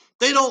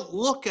 They don't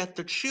look at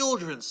the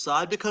children's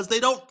side because they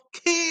don't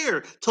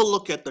care to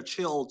look at the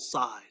child's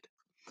side.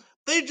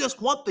 They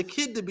just want the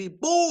kid to be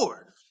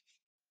born,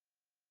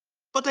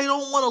 but they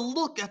don't want to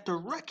look at the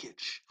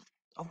wreckage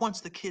of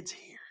once the kid's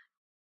here.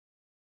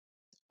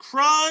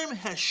 Crime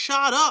has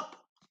shot up.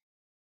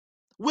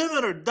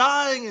 Women are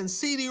dying in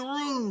seedy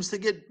rooms to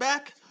get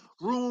back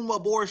room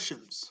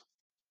abortions.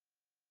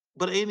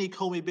 But Amy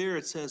Coney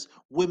Barrett says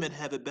women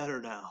have it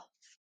better now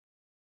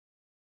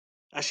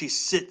as she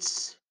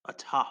sits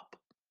atop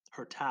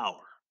her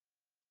tower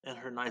in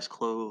her nice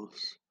clothes,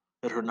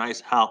 at her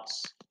nice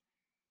house.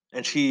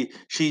 And she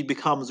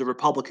becomes the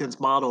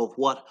Republicans' motto of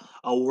what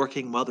a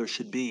working mother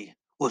should be.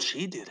 Well,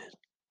 she did it.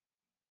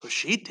 Well,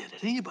 she did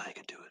it. Anybody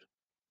could do it.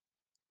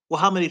 Well,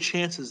 how many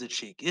chances did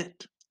she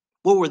get?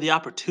 What were the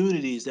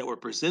opportunities that were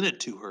presented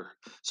to her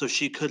so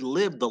she could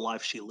live the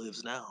life she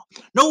lives now?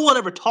 No one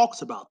ever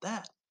talks about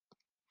that.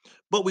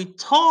 But we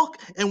talk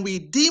and we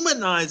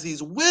demonize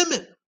these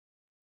women.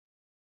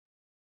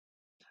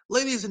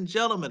 Ladies and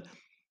gentlemen,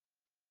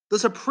 the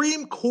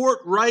Supreme Court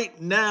right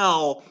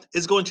now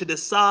is going to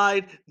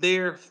decide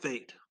their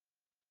fate.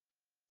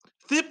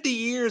 50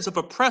 years of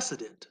a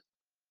precedent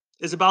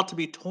is about to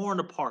be torn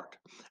apart.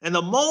 And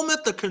the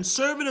moment the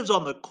conservatives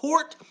on the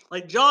court,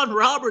 like John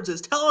Roberts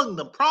is telling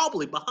them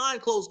probably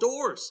behind closed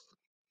doors,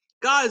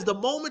 guys, the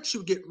moment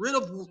you get rid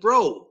of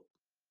Roe,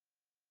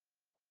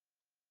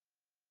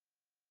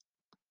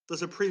 the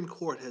Supreme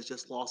Court has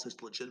just lost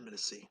its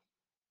legitimacy.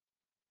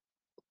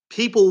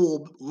 People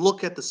will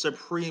look at the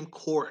Supreme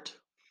Court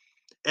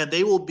and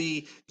they will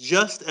be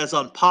just as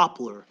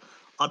unpopular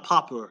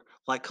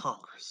like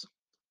Congress.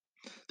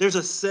 There's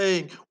a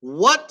saying,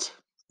 what's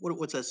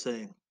that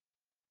saying?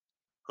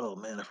 Oh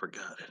man, I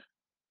forgot it.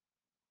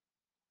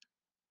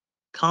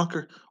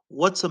 Conquer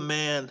What's a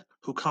man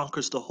who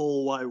conquers the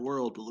whole wide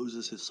world but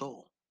loses his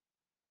soul?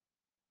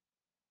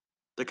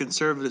 The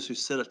conservatives who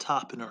sit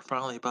atop and are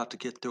finally about to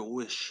get their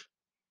wish.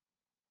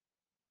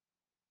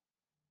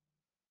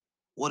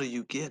 What do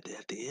you get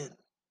at the end?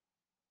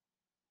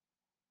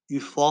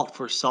 You fought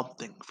for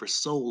something for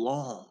so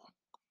long,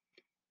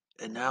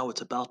 and now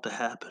it's about to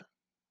happen.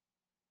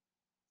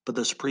 But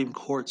the Supreme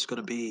Court's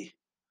going to be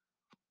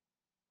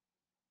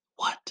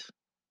what?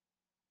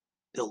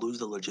 They'll lose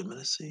their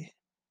legitimacy.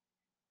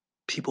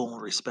 People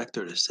won't respect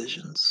their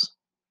decisions.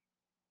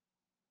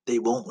 They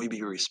won't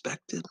be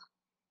respected.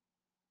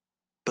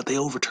 But they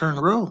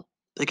overturned Roe.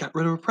 They got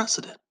rid of a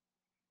precedent.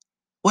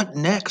 What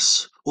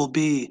next will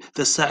be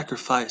the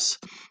sacrifice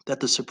that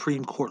the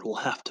Supreme Court will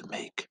have to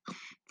make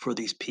for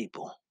these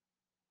people?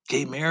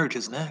 Gay marriage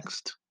is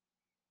next.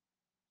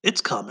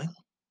 It's coming.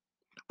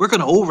 We're going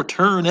to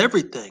overturn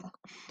everything.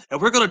 And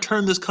we're going to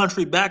turn this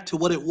country back to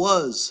what it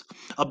was,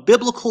 a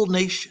biblical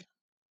nation.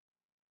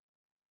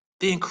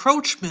 The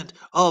encroachment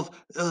of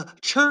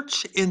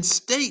church and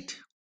state.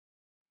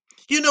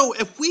 You know,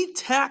 if we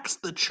tax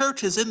the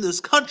churches in this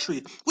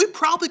country, we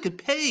probably could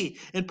pay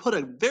and put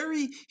a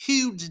very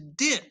huge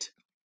dent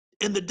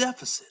in the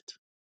deficit.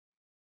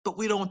 But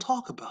we don't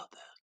talk about that.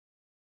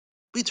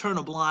 We turn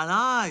a blind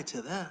eye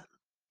to that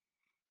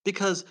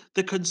because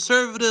the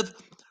conservative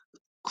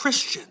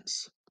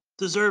Christians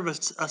deserve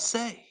a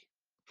say.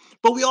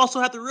 But we also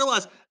have to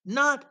realize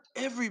not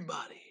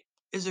everybody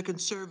is a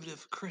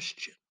conservative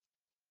Christian.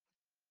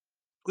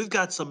 We've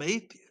got some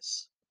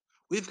atheists.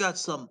 We've got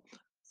some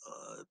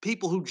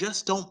people who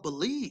just don't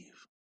believe.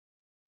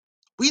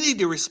 We need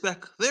to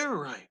respect their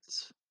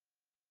rights,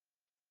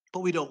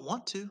 but we don't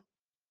want to.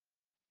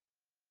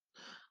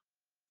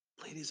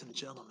 Ladies and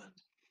gentlemen,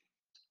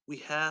 we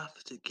have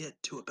to get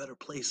to a better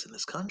place in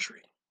this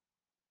country.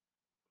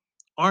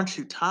 Aren't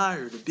you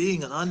tired of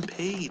being an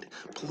unpaid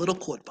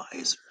political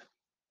advisor?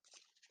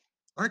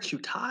 Aren't you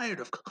tired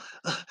of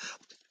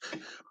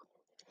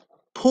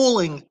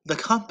pulling the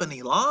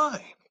company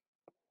line?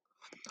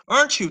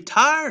 Aren't you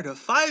tired of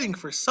fighting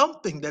for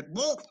something that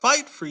won't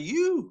fight for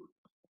you?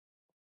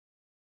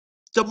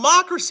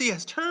 Democracy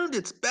has turned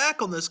its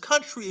back on this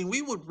country, and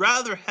we would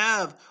rather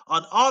have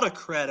an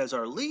autocrat as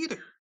our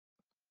leader,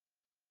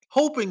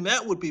 hoping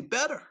that would be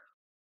better.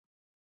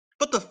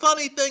 But the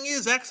funny thing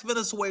is, ask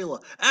Venezuela,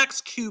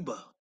 ask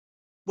Cuba,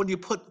 when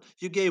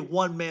you gave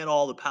one man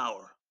all the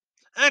power.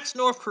 Ask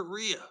North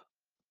Korea,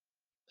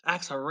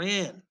 ask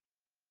Iran.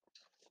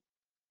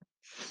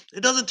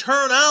 It doesn't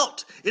turn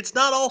out. It's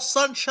not all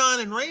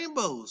sunshine and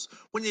rainbows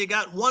when you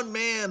got one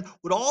man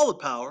with all the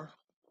power.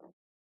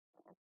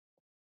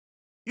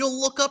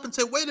 You'll look up and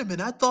say, wait a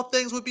minute, I thought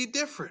things would be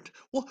different.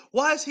 Well,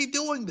 why is he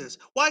doing this?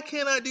 Why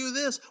can't I do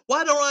this?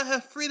 Why don't I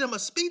have freedom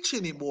of speech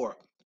anymore?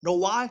 Know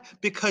why?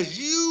 Because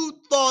you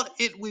thought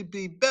it would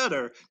be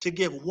better to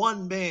give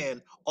one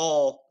man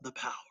all the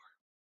power.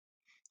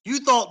 You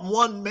thought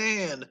one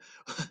man,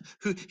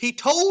 who he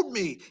told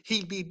me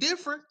he'd be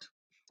different.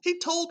 He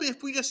told me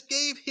if we just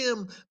gave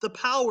him the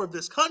power of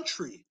this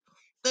country,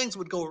 things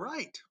would go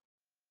right.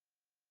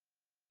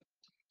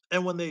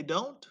 And when they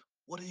don't,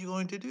 what are you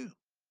going to do?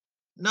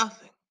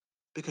 Nothing.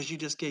 Because you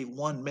just gave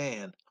one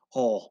man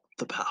all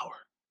the power.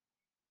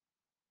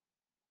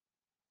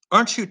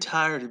 Aren't you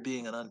tired of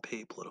being an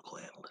unpaid political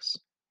analyst?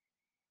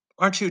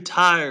 Aren't you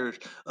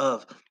tired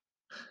of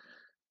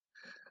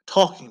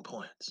talking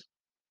points,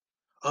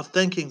 of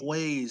thinking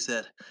ways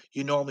that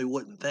you normally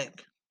wouldn't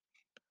think,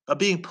 of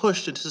being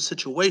pushed into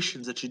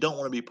situations that you don't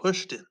want to be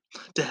pushed in,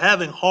 to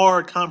having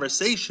hard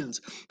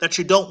conversations that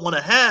you don't want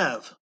to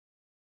have,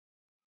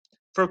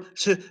 from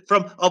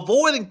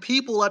avoiding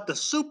people at the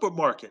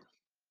supermarket,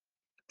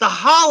 the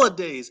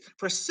holidays,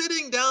 for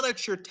sitting down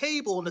at your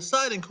table and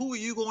deciding who are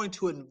you going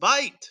to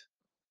invite.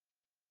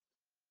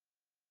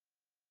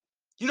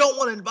 You don't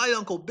want to invite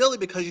Uncle Billy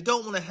because you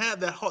don't want to have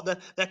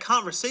that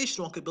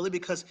conversation with Uncle Billy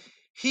because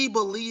he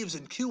believes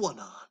in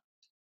QAnon.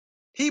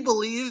 He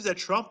believes that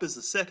Trump is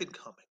the second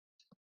coming.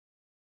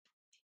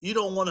 You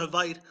don't want to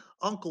invite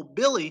Uncle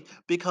Billy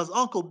because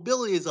Uncle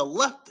Billy is a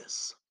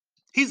leftist.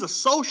 He's a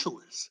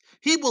socialist.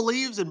 He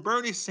believes in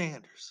Bernie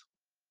Sanders.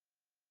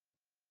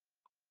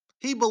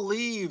 He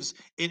believes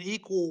in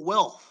equal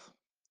wealth,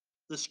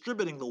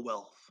 distributing the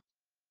wealth.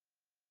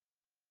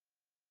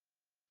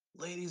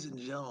 Ladies and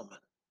gentlemen,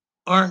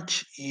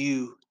 aren't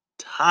you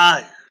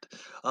tired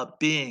of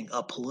being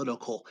a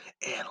political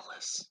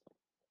analyst?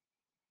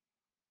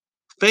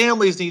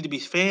 Families need to be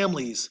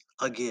families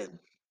again.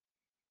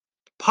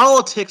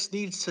 Politics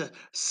needs to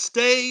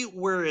stay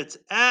where it's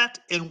at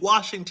in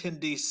Washington,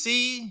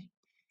 D.C.,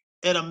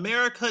 and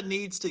America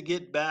needs to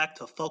get back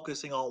to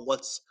focusing on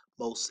what's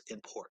most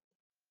important.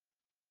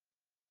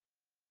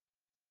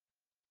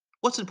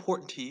 What's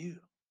important to you?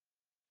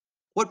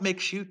 What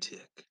makes you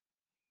tick?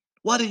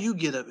 Why do you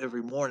get up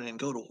every morning and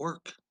go to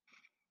work?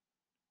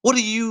 What are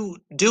you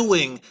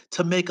doing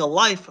to make a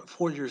life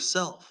for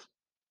yourself?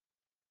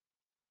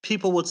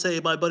 People would say,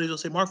 my buddies would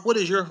say, Mark, what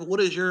is your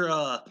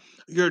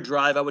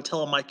drive? I would tell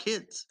them my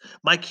kids.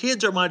 My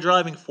kids are my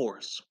driving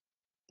force.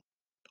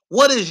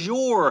 What is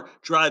your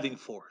driving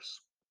force?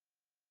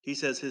 He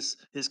says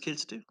his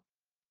kids do.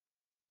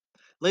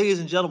 Ladies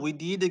and gentlemen, we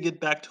need to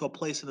get back to a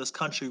place in this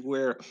country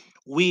where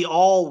we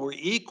all were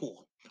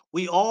equal.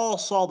 We all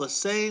saw the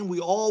same, we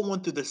all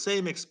went through the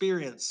same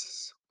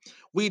experiences.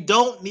 We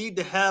don't need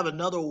to have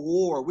another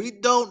war. We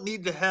don't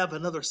need to have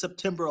another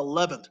September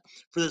 11th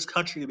for this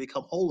country to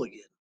become whole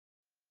again.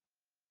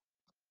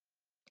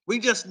 We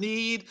just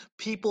need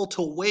people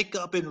to wake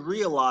up and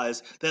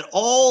realize that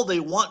all they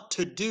want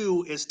to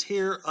do is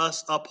tear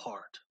us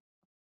apart.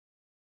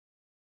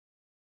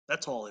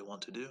 That's all they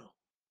want to do.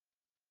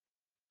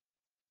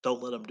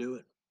 Don't let them do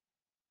it.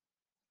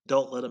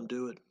 Don't let them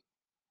do it.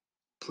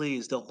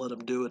 Please don't let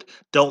them do it.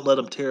 Don't let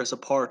them tear us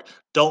apart.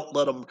 Don't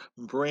let them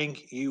bring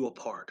you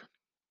apart.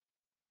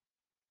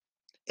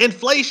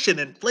 Inflation,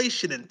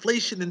 inflation,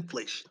 inflation,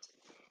 inflation.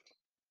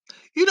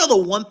 You know, the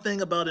one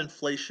thing about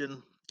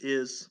inflation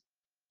is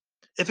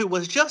if it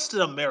was just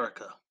in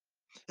America,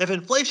 if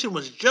inflation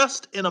was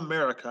just in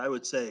America, I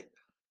would say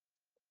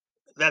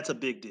that's a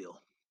big deal.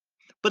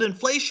 But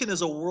inflation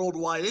is a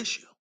worldwide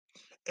issue.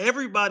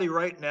 Everybody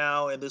right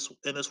now in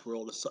this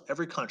world,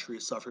 every country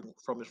is suffering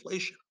from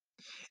inflation.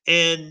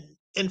 And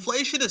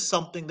inflation is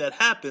something that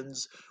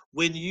happens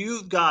when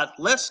you've got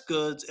less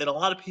goods and a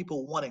lot of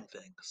people wanting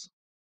things.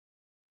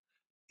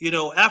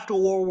 After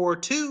World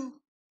War II,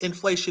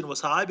 inflation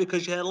was high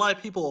because you had a lot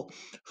of people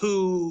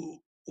who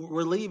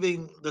were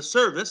leaving the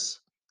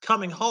service,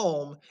 coming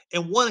home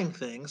and wanting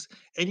things,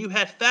 and you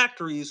had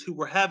factories who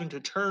were having to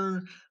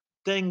turn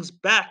things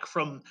back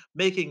from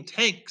making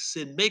tanks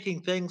and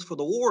making things for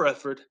the war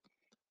effort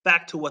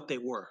back to what they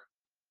were.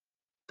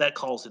 That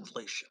caused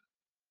inflation.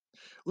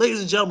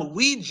 Ladies and gentlemen,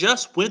 we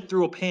just went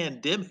through a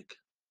pandemic.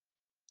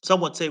 Some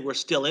would say we're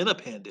still in a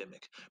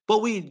pandemic,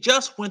 but we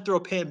just went through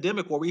a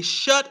pandemic where we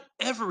shut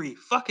every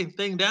fucking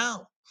thing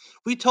down.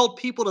 We told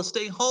people to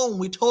stay home.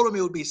 We told them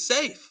it would be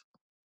safe.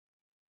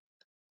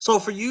 So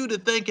for you to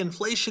think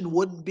inflation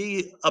wouldn't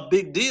be a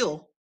big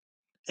deal,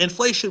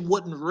 inflation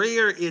wouldn't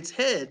rear its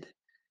head,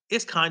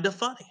 it's kind of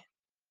funny.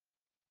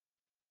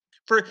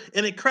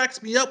 And it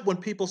cracks me up when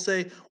people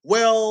say,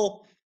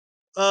 well,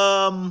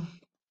 um,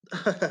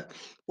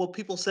 well,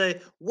 people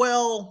say,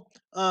 well,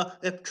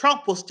 if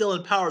Trump was still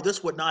in power,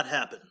 this would not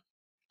happen.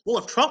 Well,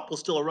 if Trump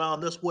was still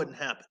around, this wouldn't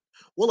happen.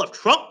 Well, if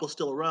Trump was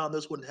still around,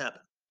 this wouldn't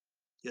happen.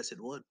 Yes,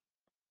 it would.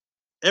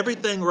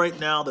 Everything right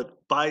now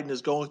that Biden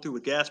is going through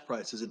with gas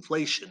prices,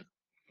 inflation,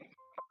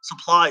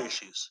 supply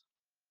issues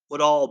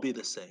would all be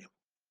the same.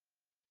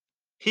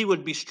 He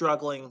would be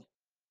struggling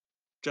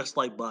just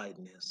like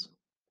Biden is.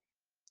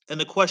 And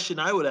the question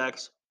I would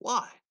ask,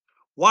 why?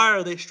 Why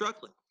are they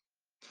struggling?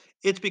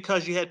 It's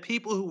because you had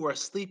people who were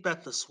asleep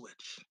at the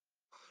switch,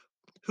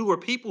 who were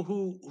people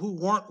who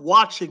weren't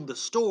watching the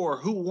store,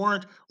 who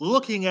weren't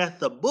looking at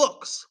the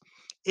books,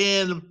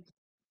 and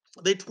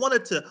they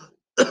wanted to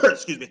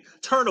excuse me,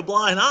 turn a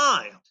blind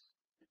eye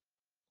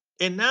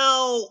And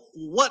now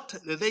what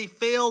they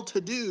failed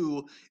to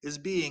do is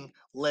being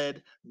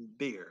led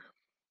bare.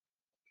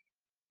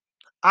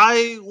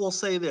 I will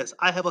say this,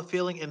 I have a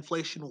feeling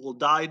inflation will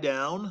die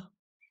down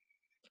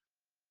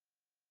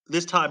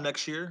this time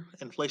next year.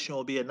 Inflation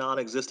will be a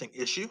non-existent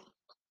issue.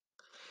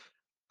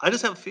 I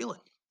just have a feeling.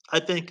 I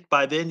think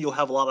by then you'll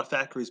have a lot of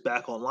factories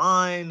back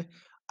online.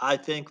 I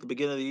think the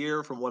beginning of the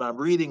year, from what I'm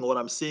reading, what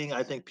I'm seeing,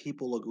 I think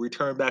people will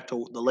return back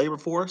to the labor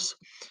force,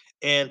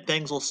 and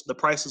the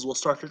prices will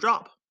start to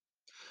drop.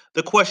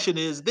 The question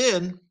is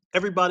then,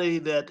 everybody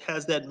that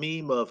has that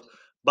meme of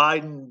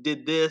Biden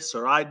did this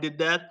or I did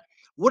that,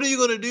 what are you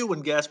going to do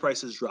when gas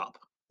prices drop?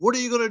 What are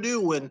you going to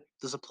do when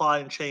the supply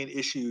and chain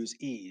issues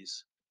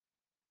ease?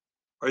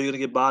 Are you going to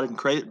give Biden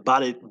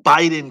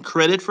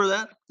credit for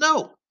that?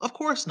 No, of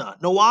course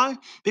not. Know why?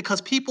 Because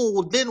people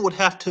would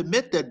have to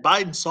admit that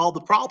Biden solved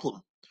the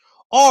problem,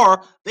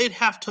 or they'd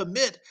have to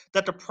admit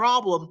that the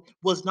problem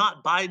was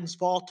not Biden's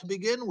fault to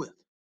begin with.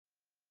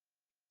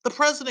 The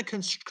president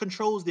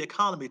controls the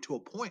economy to a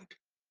point,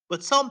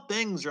 but some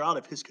things are out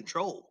of his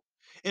control.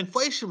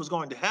 Inflation was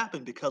going to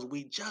happen because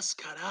we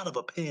just got out of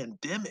a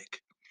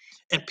pandemic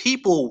and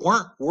people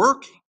weren't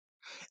working.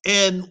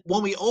 And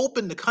when we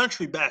opened the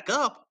country back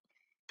up,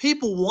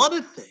 people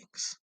wanted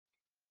things,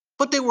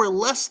 but there were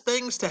less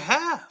things to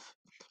have.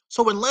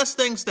 So, when less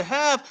things to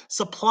have,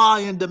 supply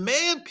and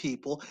demand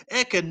people,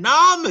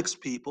 economics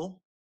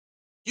people,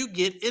 you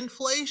get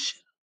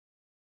inflation.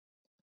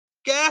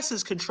 Gas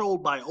is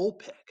controlled by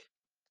OPEC.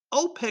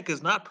 OPEC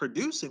is not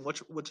producing,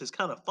 which is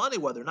kind of funny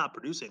why they're not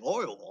producing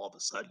oil all of a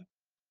sudden.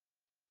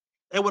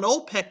 And when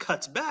OPEC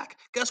cuts back,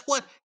 guess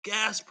what?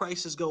 Gas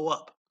prices go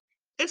up.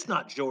 It's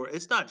not Joe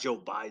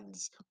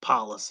Biden's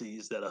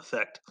policies that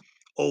affect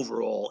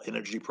overall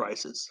energy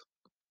prices.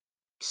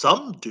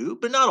 Some do,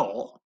 but not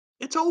all.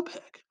 It's OPEC.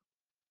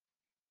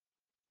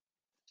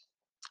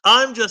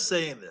 I'm just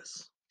saying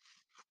this.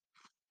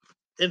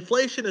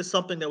 Inflation is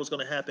something that was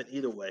going to happen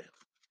either way.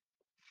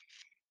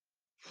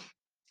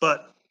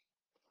 But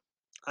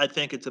I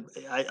think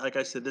like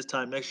I said, this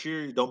time next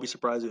year, don't be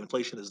surprised if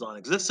inflation is non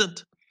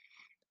existent.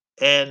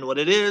 And what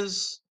it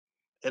is,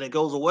 and it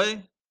goes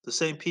away, the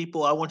same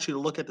people, I want you to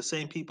look at the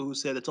same people who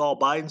said it's all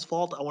Biden's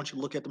fault. I want you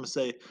to look at them and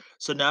say,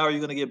 so now are you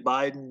going to give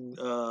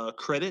Biden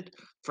credit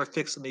for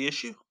fixing the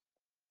issue?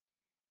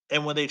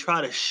 And when they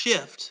try to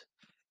shift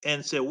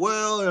and say,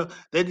 well,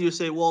 then you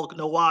say, well,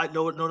 no, why?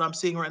 No, what I'm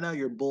seeing right now,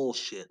 you're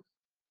bullshit.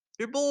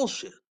 You're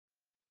bullshit.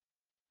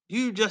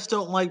 You just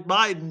don't like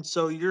Biden,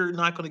 so you're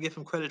not going to give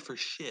him credit for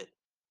shit.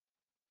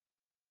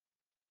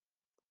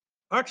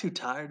 Aren't you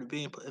tired of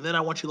being? And then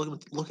I want you to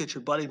look at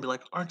your buddy and be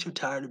like, aren't you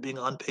tired of being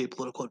an unpaid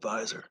political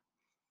advisor?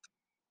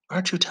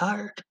 Aren't you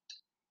tired?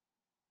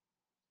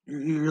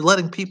 You're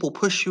letting people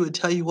push you and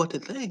tell you what to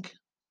think.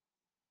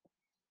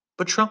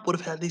 But Trump would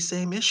have had these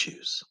same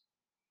issues.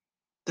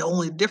 The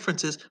only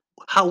difference is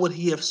how would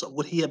he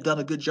have done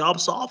a good job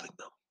solving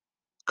them?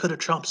 Could have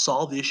Trump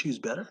solved the issues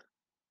better?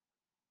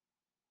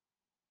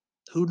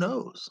 Who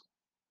knows?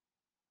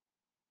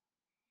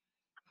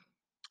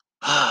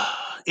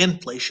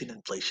 Inflation,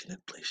 inflation,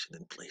 inflation,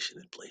 inflation,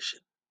 inflation.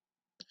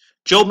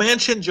 Joe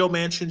Manchin, Joe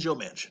Manchin, Joe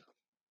Manchin.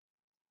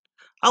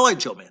 I like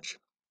Joe Manchin.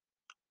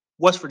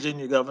 West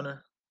Virginia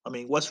governor,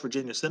 West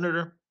Virginia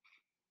senator,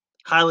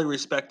 highly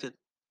respected,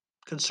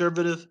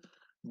 conservative,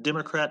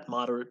 Democrat,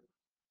 moderate,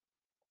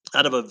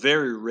 out of a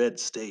very red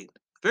state,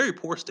 very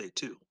poor state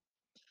too.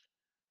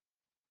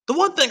 The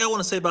one thing I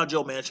want to say about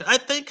Joe Manchin, I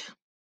think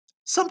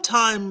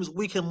sometimes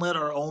we can let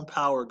our own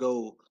power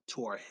go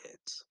to our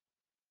heads.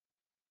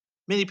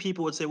 Many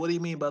people would say, what do you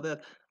mean by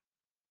that?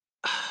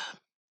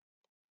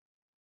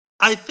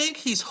 I think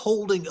he's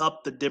holding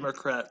up the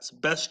Democrats'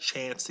 best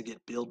chance to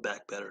get Build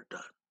Back Better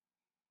done.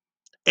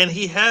 And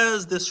he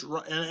has this,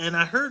 and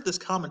I heard this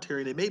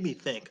commentary, and it made me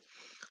think,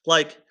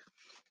 like,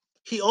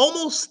 he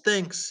almost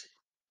thinks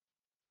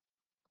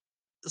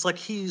it's like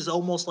he's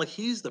almost like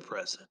he's the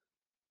president.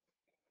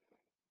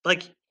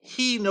 Like,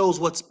 he knows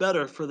what's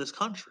better for this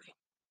country.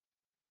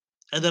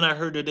 And then I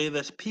heard today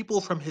that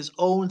people from his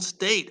own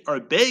state are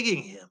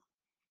begging him,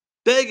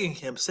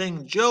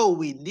 saying, Joe,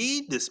 we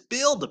need this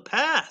bill to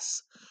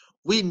pass.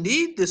 We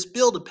need this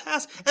bill to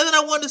pass. And then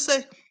I wanted to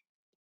say,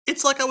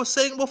 it's like I was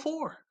saying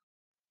before.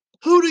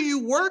 Who do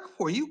you work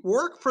for? You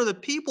work for the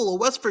people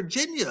of West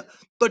Virginia,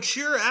 but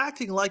you're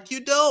acting like you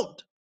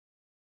don't.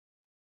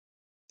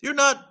 You're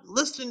not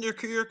listening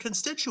to your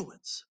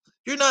constituents.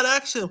 You're not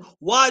asking,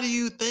 why do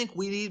you think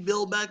we need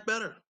Build Back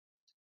Better?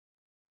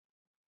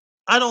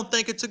 I don't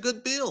think it's a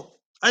good bill.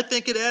 I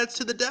think it adds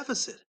to the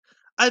deficit.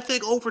 I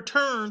think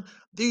overturn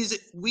these.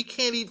 We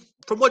can't even.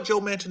 From what Joe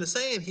Manchin is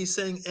saying, he's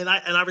saying, and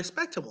I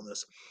respect him on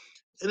this,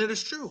 and it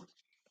is true.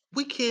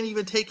 We can't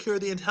even take care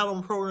of the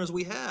entitlement programs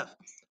we have.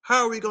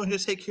 How are we going to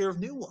take care of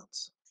new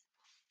ones?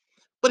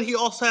 But he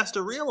also has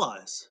to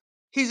realize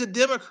he's a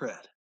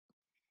Democrat.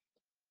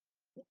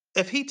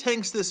 If he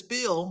tanks this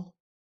bill,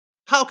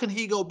 how can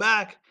he go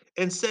back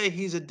and say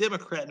he's a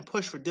Democrat and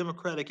push for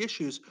Democratic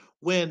issues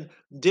when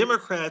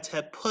Democrats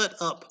have put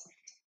up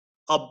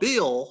a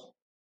bill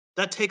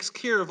that takes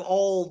care of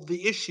all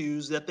the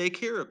issues that they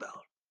care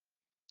about.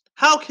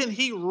 How can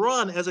he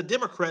run as a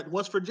Democrat in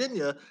West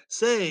Virginia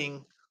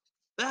saying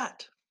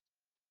that?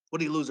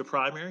 Would he lose a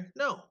primary?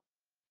 No.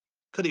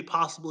 Could he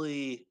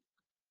possibly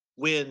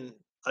win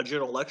a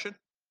general election?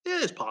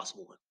 It is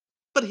possible.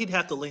 But he'd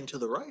have to lean to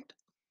the right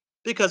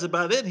because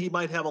by then he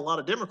might have a lot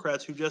of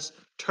Democrats who just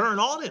turn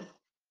on him.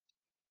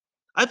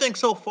 I think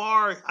so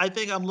far, I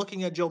think I'm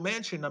looking at Joe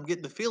Manchin. I'm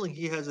getting the feeling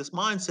he has this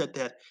mindset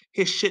that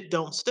his shit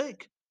don't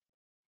stink.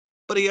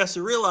 But he has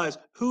to realize,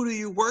 who do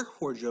you work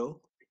for,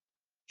 Joe?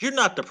 You're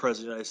not the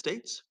president of the United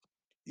States.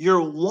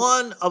 You're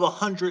one of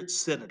 100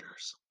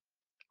 senators.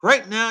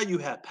 Right now, you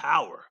have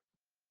power.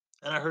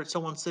 And I heard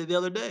someone say the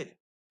other day,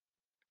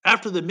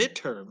 after the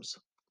midterms,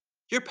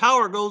 your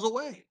power goes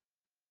away.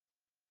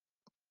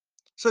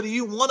 So, do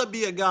you want to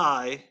be a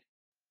guy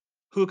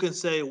who can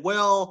say,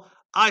 well,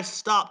 I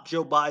stopped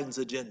Joe Biden's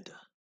agenda?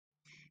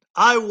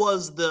 I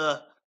was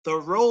the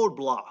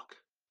roadblock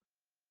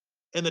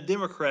in the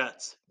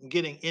Democrats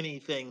getting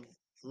anything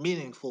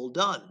meaningful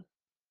done.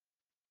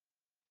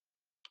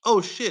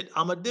 Oh shit,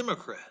 I'm a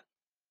Democrat.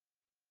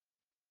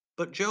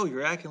 But Joe,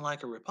 you're acting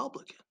like a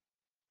Republican.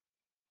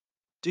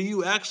 Do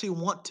you actually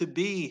want to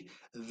be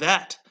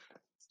that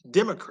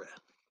Democrat?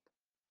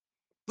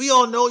 We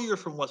all know you're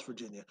from West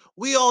Virginia.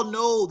 We all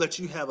know that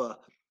you have a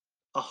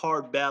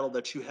hard battle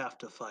that you have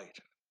to fight.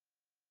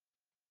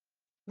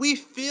 We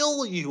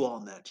feel you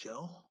on that,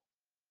 Joe.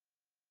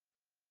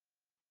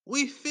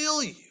 We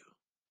feel you.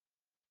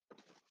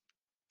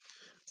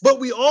 But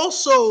we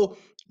also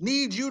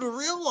need you to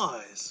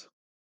realize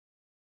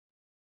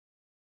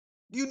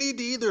you need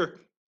to either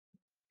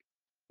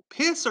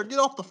piss or get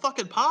off the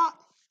fucking pot.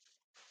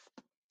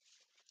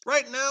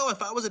 Right now,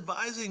 if I was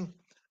advising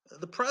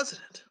the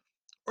president,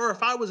 or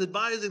if I was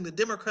advising the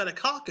Democratic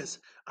caucus,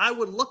 I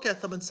would look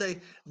at them and say,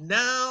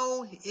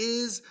 now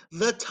is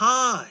the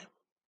time.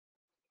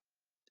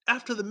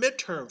 After the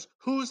midterms,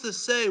 who's to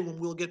say when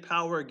we'll get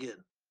power again?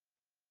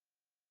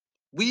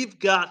 We've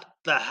got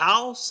the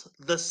House,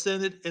 the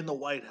Senate, and the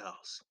White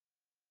House.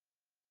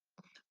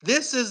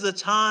 This is the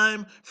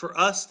time for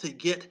us to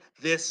get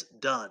this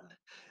done.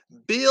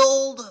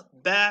 Build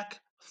back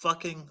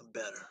fucking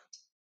better.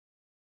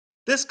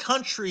 This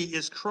country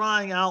is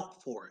crying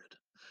out for it.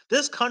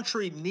 This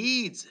country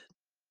needs it.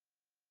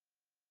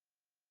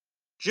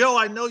 Joe,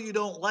 I know you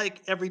don't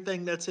like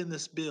everything that's in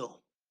this bill,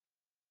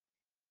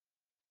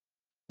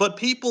 but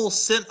people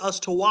sent us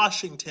to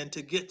Washington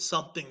to get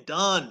something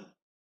done.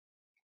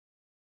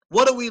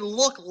 What do we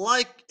look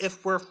like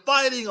if we're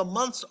fighting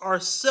amongst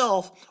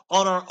ourselves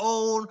on our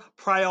own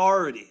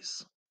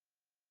priorities?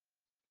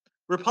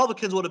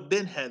 Republicans would have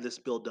been had this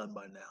bill done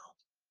by now.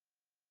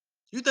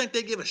 You think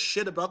they give a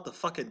shit about the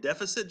fucking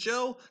deficit,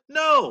 Joe?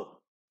 No.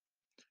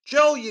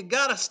 Joe, you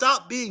gotta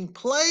stop being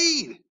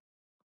played.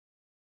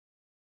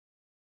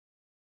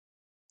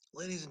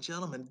 Ladies and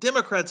gentlemen,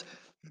 Democrats,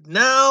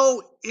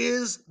 now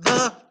is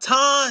the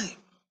time.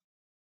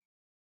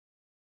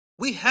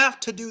 We have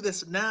to do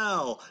this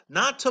now,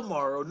 not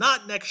tomorrow,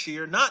 not next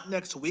year, not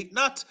next week,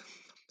 not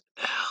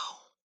now.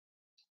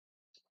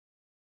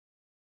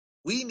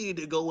 We need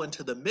to go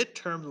into the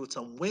midterms with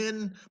some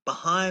wind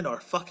behind our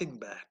fucking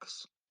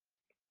backs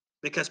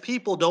because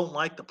people don't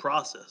like the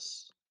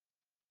process.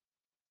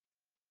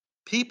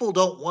 People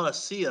don't want to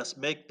see us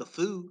make the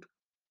food.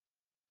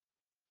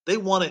 They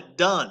want it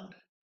done.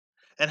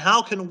 And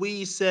how can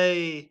we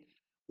say,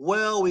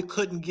 well, we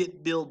couldn't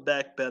get Build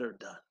Back Better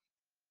done?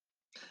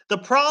 The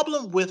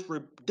problem with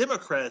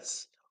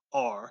Democrats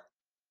are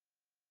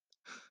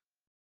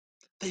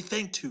they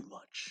think too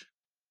much.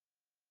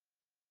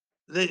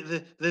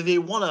 They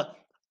want to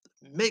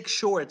make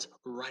sure it's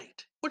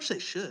right, which they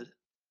should,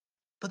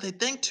 but they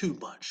think too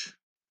much.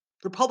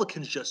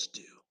 Republicans just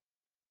do.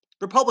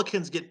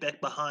 Republicans get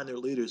back behind their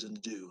leaders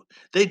and do.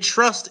 They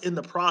trust in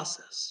the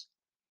process.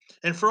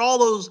 And for all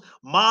those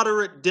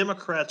moderate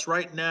Democrats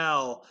right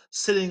now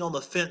sitting on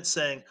the fence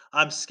saying,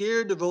 I'm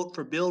scared to vote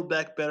for Build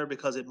Back Better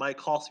because it might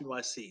cost me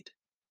my seat.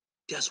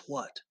 Guess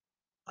what?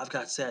 I've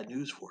got sad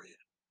news for you.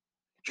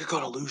 You're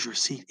going to lose your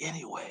seat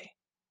anyway.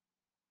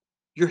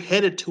 You're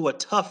headed to a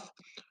tough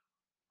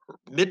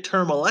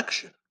midterm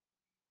election.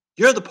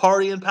 You're the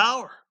party in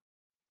power.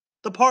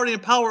 The party in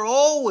power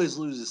always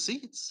loses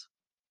seats.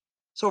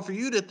 So for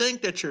you to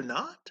think that you're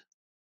not,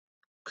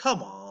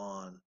 come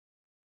on.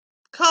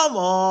 Come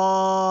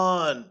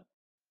on.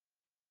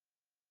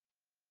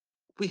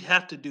 We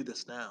have to do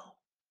this now.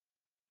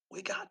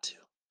 We got to.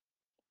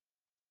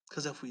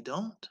 Because if we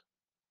don't,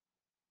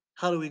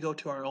 how do we go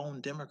to our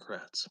own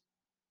Democrats?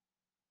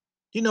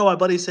 You know, my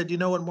buddy said, you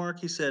know what, Mark?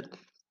 He said,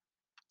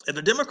 if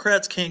the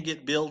Democrats can't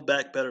get Build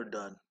Back Better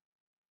done,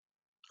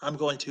 I'm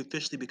going to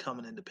officially become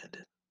an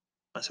independent.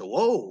 I said,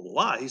 whoa,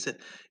 why? He said,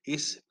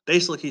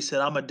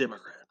 I'm a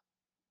Democrat.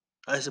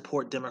 I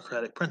support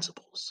democratic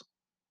principles.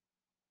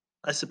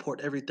 I support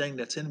everything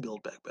that's in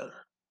Build Back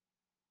Better.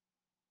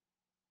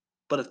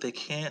 But if they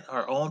can't,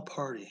 our own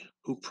party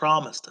who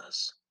promised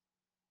us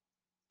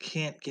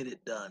can't get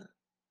it done,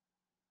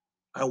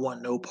 I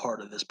want no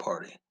part of this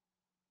party.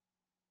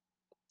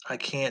 I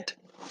can't,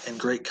 in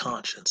great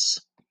conscience,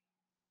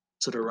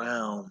 sit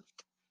around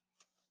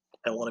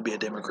and want to be a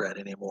Democrat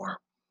anymore.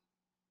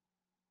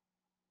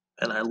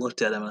 And I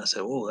looked at him and I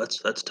said, "Whoa,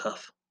 that's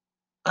tough."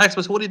 I asked him,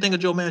 I said, "What do you think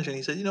of Joe Manchin?"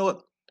 He said, "You know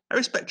what? I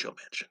respect Joe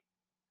Manchin.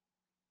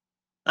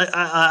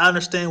 I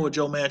understand what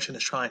Joe Manchin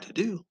is trying to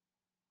do,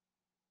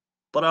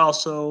 but I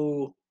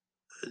also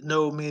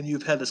know me and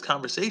you've had this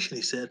conversation,"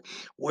 he said,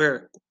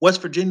 "where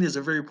West Virginia is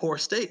a very poor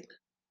state.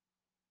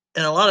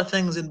 And a lot of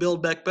things in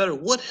Build Back Better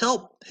would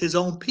help his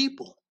own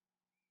people."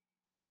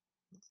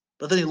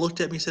 But then he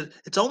looked at me and said,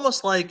 "It's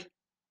almost like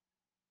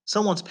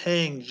someone's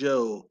paying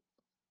Joe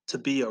to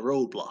be a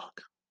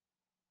roadblock."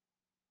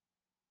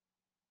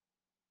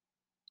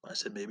 I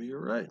said, "Maybe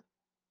you're right."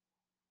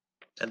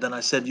 And then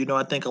I said,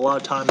 I think a lot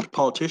of times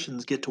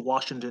politicians get to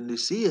Washington,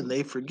 D.C., and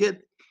they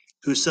forget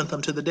who sent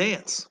them to the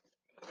dance.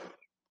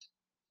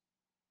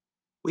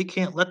 We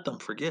can't let them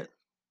forget.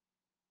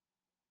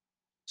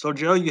 So,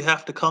 Joe, you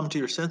have to come to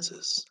your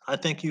senses. I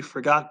think you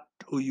forgot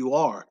who you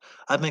are.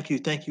 I think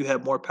you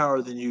have more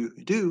power than you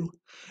do.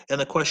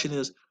 And the question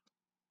is,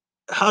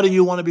 how do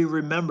you want to be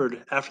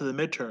remembered after the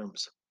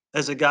midterms?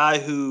 As a guy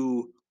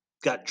who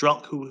got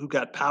drunk, who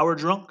got power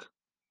drunk,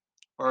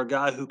 or a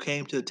guy who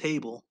came to the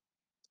table,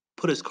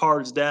 put his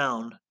cards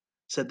down,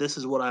 said, "This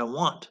is what I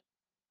want,"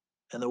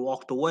 and then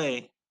walked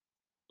away,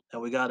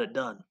 and we got it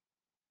done.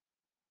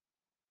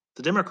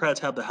 The Democrats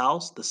have the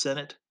House, the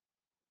Senate,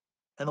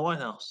 and the White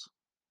House,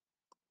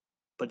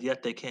 but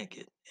yet they can't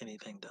get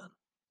anything done.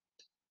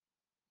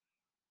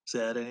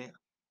 Sad, ain't it?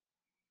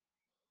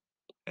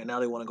 And now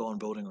they want to go on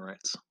voting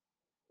rights.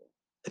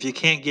 If you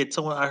can't get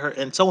someone, I heard,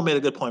 and someone made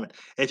a good point.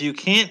 If you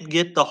can't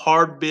get the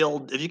hard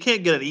bill, if you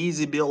can't get an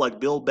easy bill like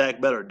Build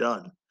Back Better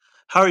done,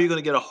 how are you going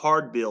to get a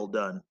hard bill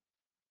done?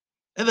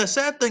 And the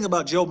sad thing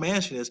about Joe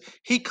Manchin is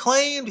he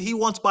claimed he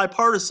wants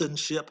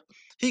bipartisanship.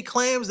 He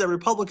claims that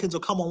Republicans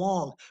will come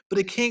along, but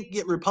he can't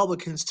get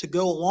Republicans to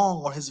go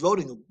along on his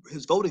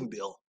voting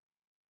bill.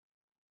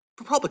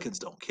 Republicans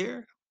don't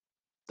care.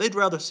 They'd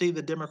rather see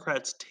the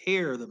Democrats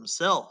tear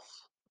themselves.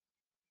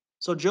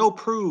 So Joe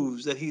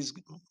proves that he's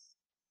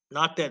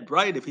not that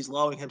bright if he's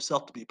allowing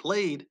himself to be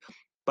played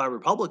by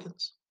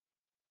Republicans.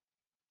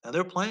 And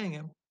they're playing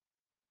him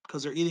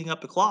because they're eating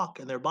up the clock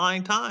and they're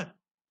buying time.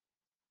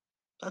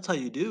 That's how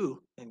you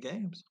do in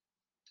games.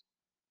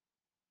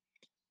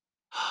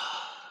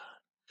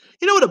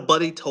 You know what a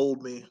buddy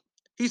told me?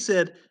 He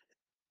said,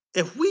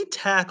 if we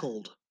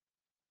tackled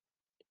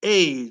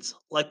AIDS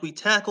like we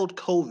tackled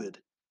COVID,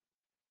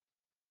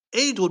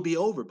 AIDS would be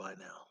over by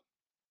now.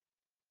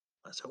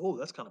 I said, oh,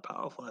 that's kind of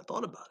powerful. And I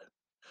thought about it.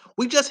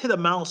 We just hit a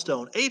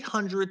milestone.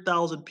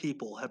 800,000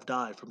 people have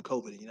died from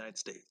COVID in the United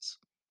States.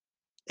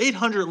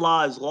 800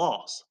 lives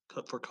lost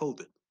for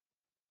COVID.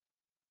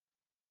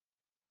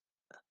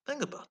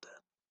 Think about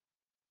that.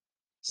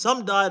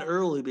 Some died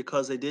early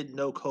because they didn't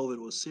know COVID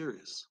was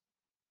serious.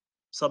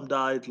 Some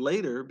died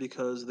later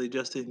because they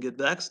just didn't get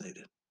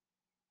vaccinated.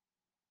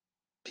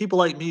 People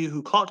like me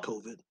who caught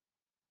COVID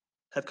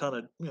have kind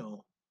of,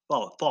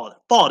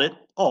 fought it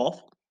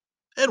off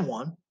and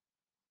won.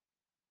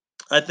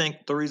 I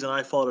think the reason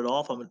I fought it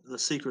off, the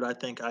secret. I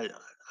think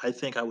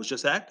I was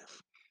just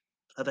active.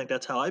 I think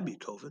that's how I beat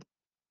COVID.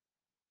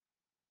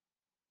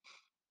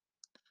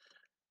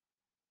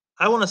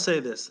 I want to say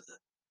this: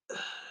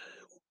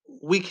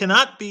 we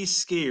cannot be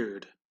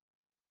scared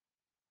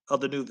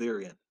of the new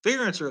variant.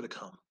 Variants are going to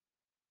come.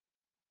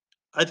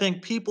 I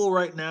think people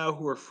right now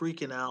who are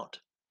freaking out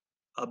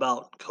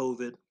about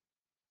COVID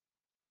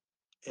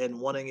and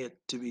wanting it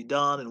to be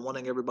done and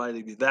wanting everybody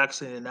to be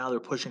vaccinated, and now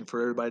they're pushing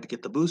for everybody to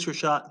get the booster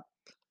shot.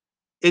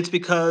 It's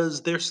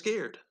because they're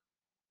scared.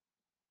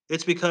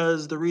 It's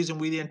because the reason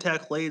we didn't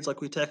tackle AIDS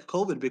like we tackled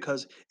COVID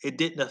because it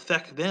didn't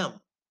affect them,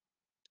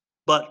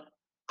 but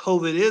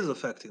COVID is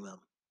affecting them.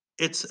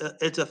 It's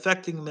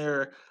affecting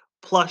their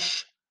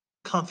plush,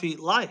 comfy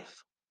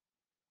life,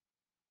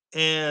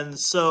 and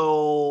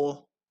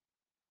so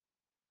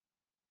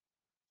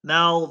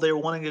now they're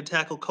wanting to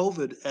tackle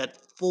COVID at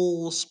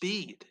full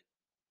speed.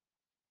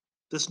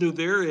 This new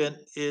variant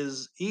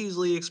is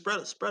easily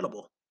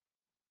spreadable,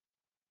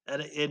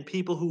 and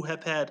people who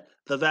have had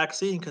the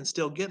vaccine can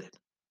still get it.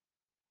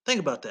 Think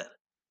about that.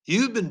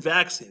 You've been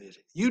vaccinated.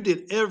 You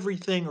did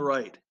everything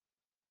right,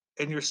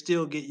 and you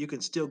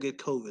can still get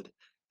COVID,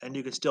 and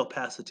you can still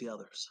pass it to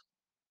others.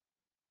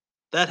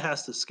 That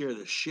has to scare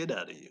the shit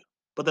out of you.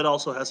 But that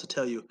also has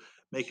to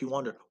make you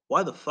wonder,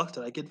 why the fuck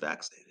did I get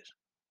vaccinated?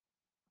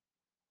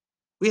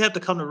 We have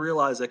to come to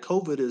realize that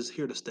COVID is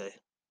here to stay.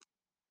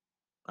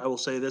 I will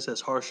say this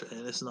as harsh,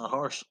 and it's not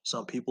harsh.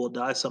 Some people will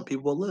die, some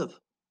people will live.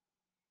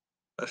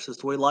 That's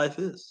just the way life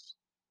is.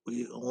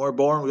 When we're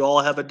born, we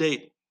all have a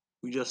date.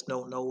 We just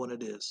don't know when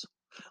it is.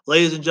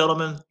 Ladies and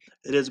gentlemen,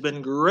 it has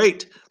been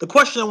great. The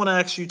question I want to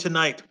ask you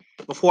tonight,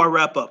 before I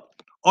wrap up,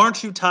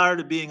 aren't you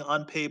tired of being an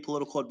unpaid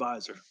political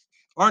advisor?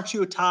 Aren't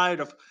you tired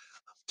of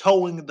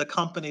towing the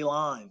company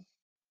line?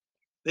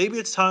 Maybe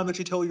it's time that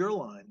you toe your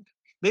line.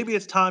 Maybe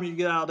it's time you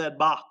get out of that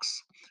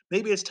box.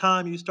 Maybe it's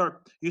time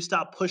you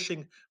stop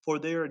pushing for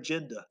their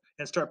agenda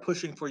and start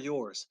pushing for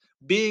yours.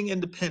 Being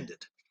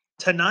independent.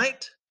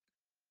 Tonight,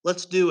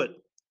 let's do it.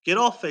 Get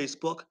off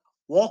Facebook,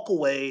 walk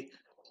away.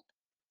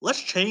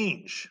 Let's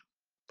change,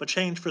 but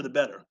change for the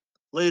better.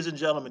 Ladies and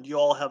gentlemen, you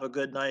all have a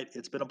good night.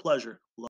 It's been a pleasure.